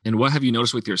it? And what have you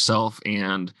noticed with yourself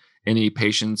and any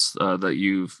patients that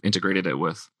you've integrated it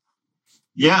with?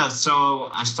 Yeah. So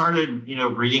I started,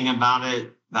 reading about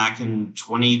it back in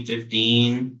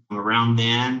 2015, around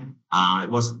then. It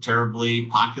wasn't terribly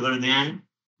popular then.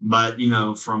 But,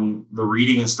 from the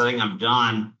reading and studying I've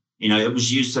done, it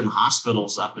was used in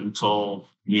hospitals up until,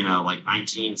 like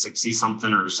 1960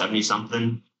 something or 70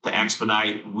 something to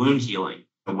expedite wound healing.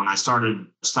 But when I started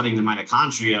studying the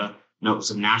mitochondria, it was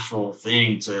a natural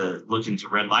thing to look into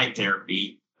red light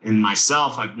therapy. In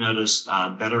myself, I've noticed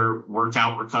better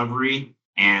workout recovery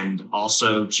and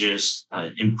also just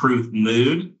improved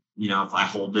mood. If I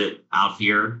hold it out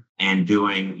here and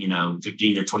doing,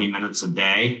 15 to 20 minutes a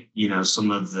day,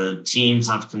 some of the teams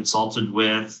I've consulted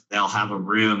with, they'll have a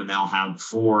room and they'll have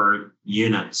 4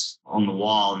 units on the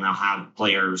wall and they'll have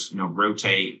players,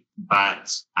 rotate.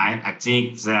 But I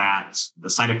think that the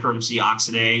cytochrome C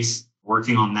oxidase,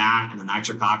 working on that and the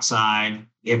nitric oxide,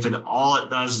 if all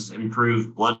it does is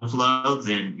improve blood flow,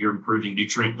 then you're improving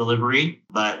nutrient delivery.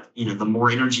 But, the more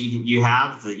energy you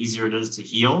have, the easier it is to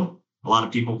heal. A lot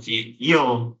of people can't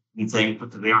heal and think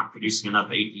because they aren't producing enough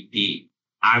ATP.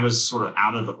 I was sort of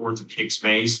out of the orthopedic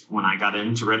space when I got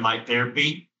into red light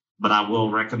therapy, but I will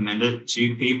recommend it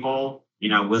to people,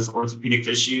 with orthopedic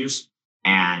issues.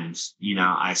 And,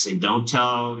 I say, don't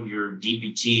tell your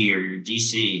DPT or your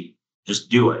DC, just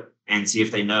do it and see if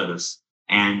they notice.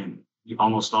 And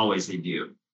almost always they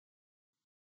do.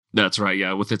 That's right.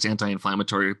 Yeah. With its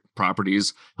anti-inflammatory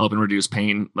properties, helping reduce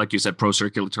pain, like you said,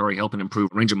 pro-circulatory, helping improve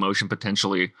range of motion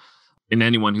potentially. And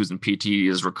anyone who's in PT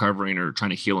is recovering or trying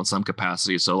to heal in some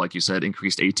capacity. So like you said,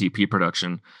 increased ATP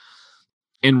production.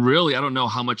 And really, I don't know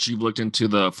how much you've looked into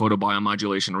the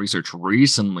photobiomodulation research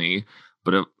recently,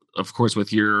 but of course,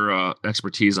 with your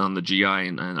expertise on the GI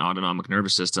and autonomic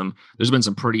nervous system, there's been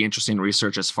some pretty interesting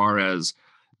research as far as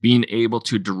being able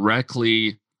to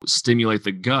directly stimulate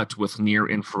the gut with near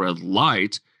infrared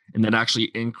light, and that actually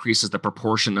increases the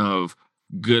proportion of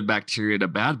good bacteria to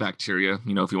bad bacteria,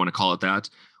 if you want to call it that,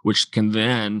 which can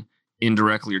then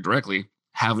indirectly or directly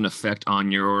have an effect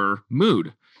on your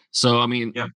mood. So,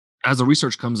 Yeah. As the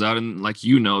research comes out, and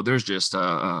there's just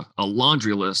a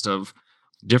laundry list of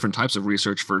different types of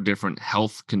research for different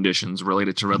health conditions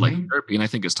related to red light therapy. And I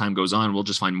think as time goes on, we'll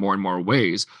just find more and more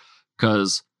ways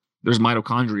because there's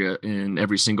mitochondria in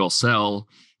every single cell,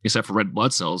 except for red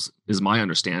blood cells, is my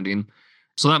understanding.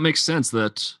 So that makes sense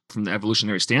that from the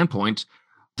evolutionary standpoint,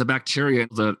 the bacteria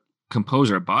that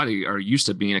compose our body are used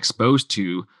to being exposed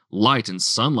to light and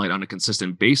sunlight on a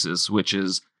consistent basis, which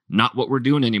is not what we're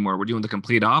doing anymore. We're doing the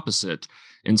complete opposite.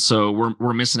 And so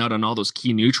we're missing out on all those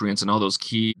key nutrients and all those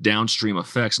key downstream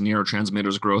effects,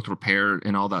 neurotransmitters, growth, repair,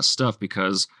 and all that stuff,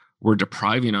 because we're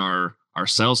depriving our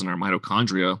cells and our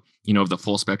mitochondria, of the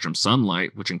full spectrum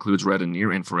sunlight, which includes red and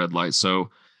near infrared light. So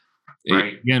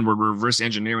Right. again, we're reverse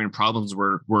engineering problems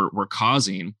we're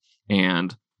causing,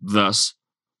 and thus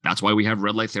that's why we have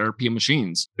red light therapy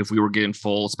machines. If we were getting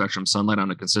full spectrum sunlight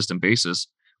on a consistent basis,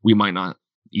 we might not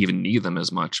even need them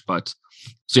as much. But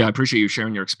so yeah, I appreciate you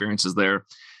sharing your experiences there.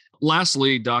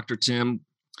 Lastly, Dr. Tim,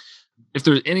 if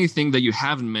there's anything that you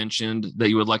haven't mentioned that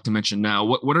you would like to mention now,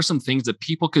 what are some things that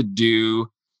people could do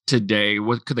today?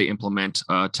 What could they implement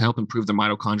to help improve their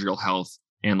mitochondrial health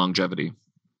and longevity?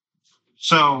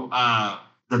 So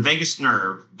the vagus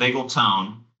nerve, vagal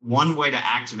tone, one way to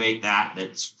activate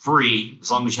that's free,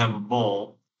 as long as you have a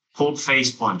bowl, cold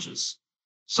face plunges.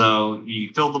 So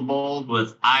you fill the bowl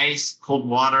with ice, cold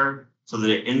water, so that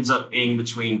it ends up being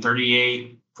between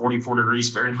 38, 44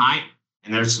 degrees Fahrenheit.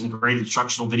 And there's some great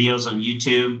instructional videos on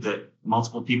YouTube that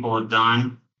multiple people have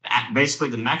done. Basically,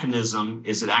 the mechanism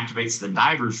is it activates the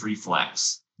diver's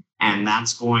reflex, and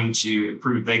that's going to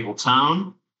improve vagal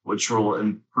tone, which will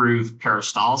improve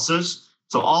peristalsis.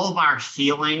 So all of our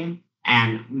healing,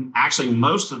 and actually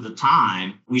most of the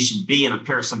time, we should be in a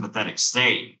parasympathetic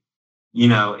state.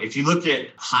 If you look at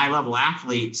high-level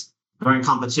athletes during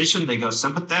competition, they go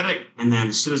sympathetic, and then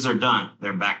as soon as they're done,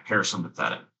 they're back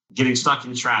parasympathetic. Getting stuck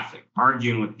in traffic,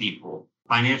 arguing with people,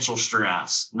 financial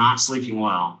stress, not sleeping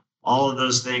well. All of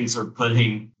those things are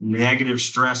putting negative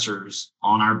stressors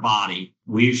on our body.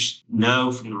 We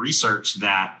know from the research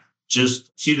that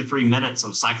just 2 to 3 minutes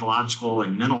of psychological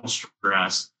and mental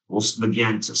stress will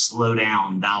begin to slow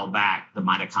down, dial back the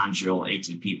mitochondrial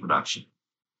ATP production.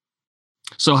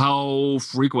 So how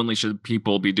frequently should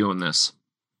people be doing this?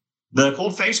 The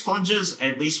cold face plunges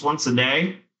at least once a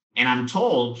day. And I'm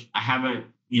told, I haven't,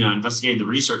 investigated the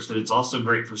research, that it's also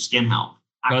great for skin health.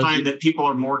 I find that people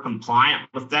are more compliant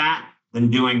with that than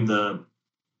doing the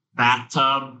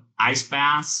bathtub ice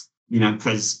baths,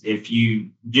 because if you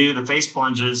do the face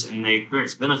plunges and they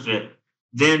experience benefit,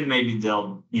 then maybe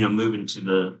they'll, move into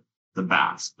the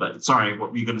baths. But sorry,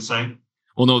 what were you going to say?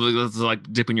 Well, no, that's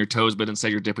like dipping your toes, but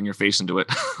instead you're dipping your face into it.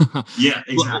 Yeah,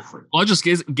 exactly. Well, I'm just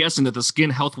guessing that the skin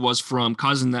health was from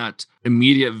causing that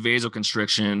immediate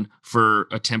vasoconstriction for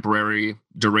a temporary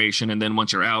duration. And then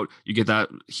once you're out, you get that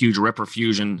huge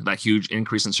reperfusion, that huge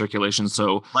increase in circulation.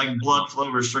 So like blood flow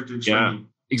restricted. Yeah,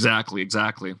 exactly.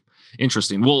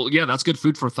 Interesting. Well, yeah, that's good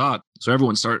food for thought. So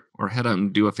everyone head out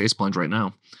and do a face plunge right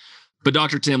now. But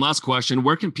Dr. Tim, last question,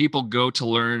 where can people go to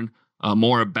learn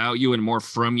more about you and more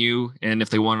from you, and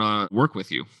if they want to work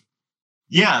with you?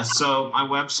 Yeah, so my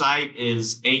website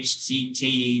is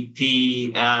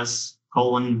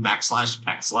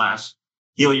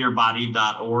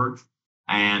https://healyourbody.org,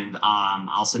 and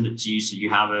I'll send it to you so you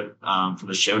have it for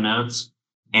the show notes.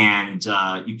 And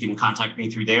you can contact me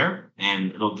through there,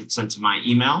 and it'll get sent to my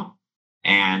email.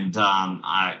 And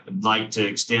I'd like to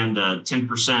extend a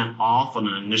 10% off on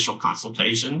an initial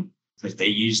consultation if they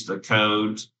use the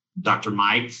code Dr.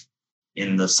 Mike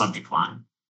in the subject line.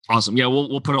 Awesome. Yeah,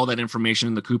 we'll put all that information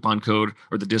in the coupon code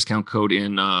or the discount code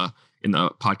in the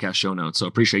podcast show notes. So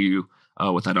appreciate you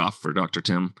with that offer, Dr.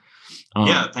 Tim.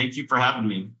 Yeah, thank you for having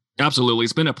me. Absolutely.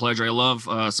 It's been a pleasure. I love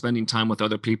spending time with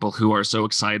other people who are so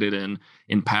excited and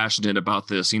passionate about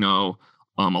this,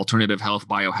 alternative health,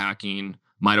 biohacking,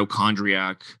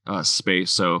 mitochondriac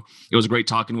space. So it was great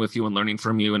talking with you and learning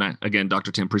from you. And again,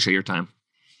 Dr. Tim, appreciate your time.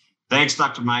 Thanks,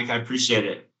 Dr. Mike. I appreciate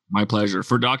it. My pleasure.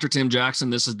 For Dr. Tim Jackson,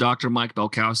 this is Dr. Mike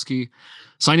Belkowski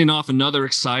signing off another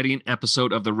exciting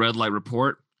episode of the Red Light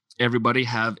Report. Everybody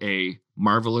have a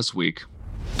marvelous week.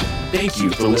 Thank you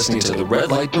for listening to the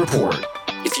Red Light Report.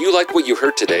 If you like what you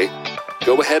heard today,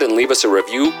 go ahead and leave us a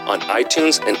review on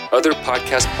iTunes and other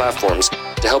podcast platforms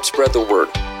to help spread the word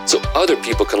so other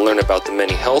people can learn about the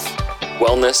many health,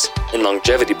 wellness, and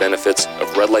longevity benefits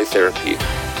of red light therapy.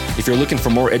 If you're looking for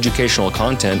more educational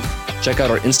content, check out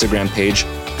our Instagram page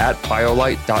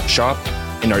 @biolight.shop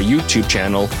and our YouTube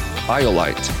channel,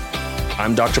 BioLight.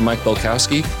 I'm Dr. Mike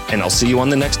Belkowski, and I'll see you on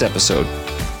the next episode.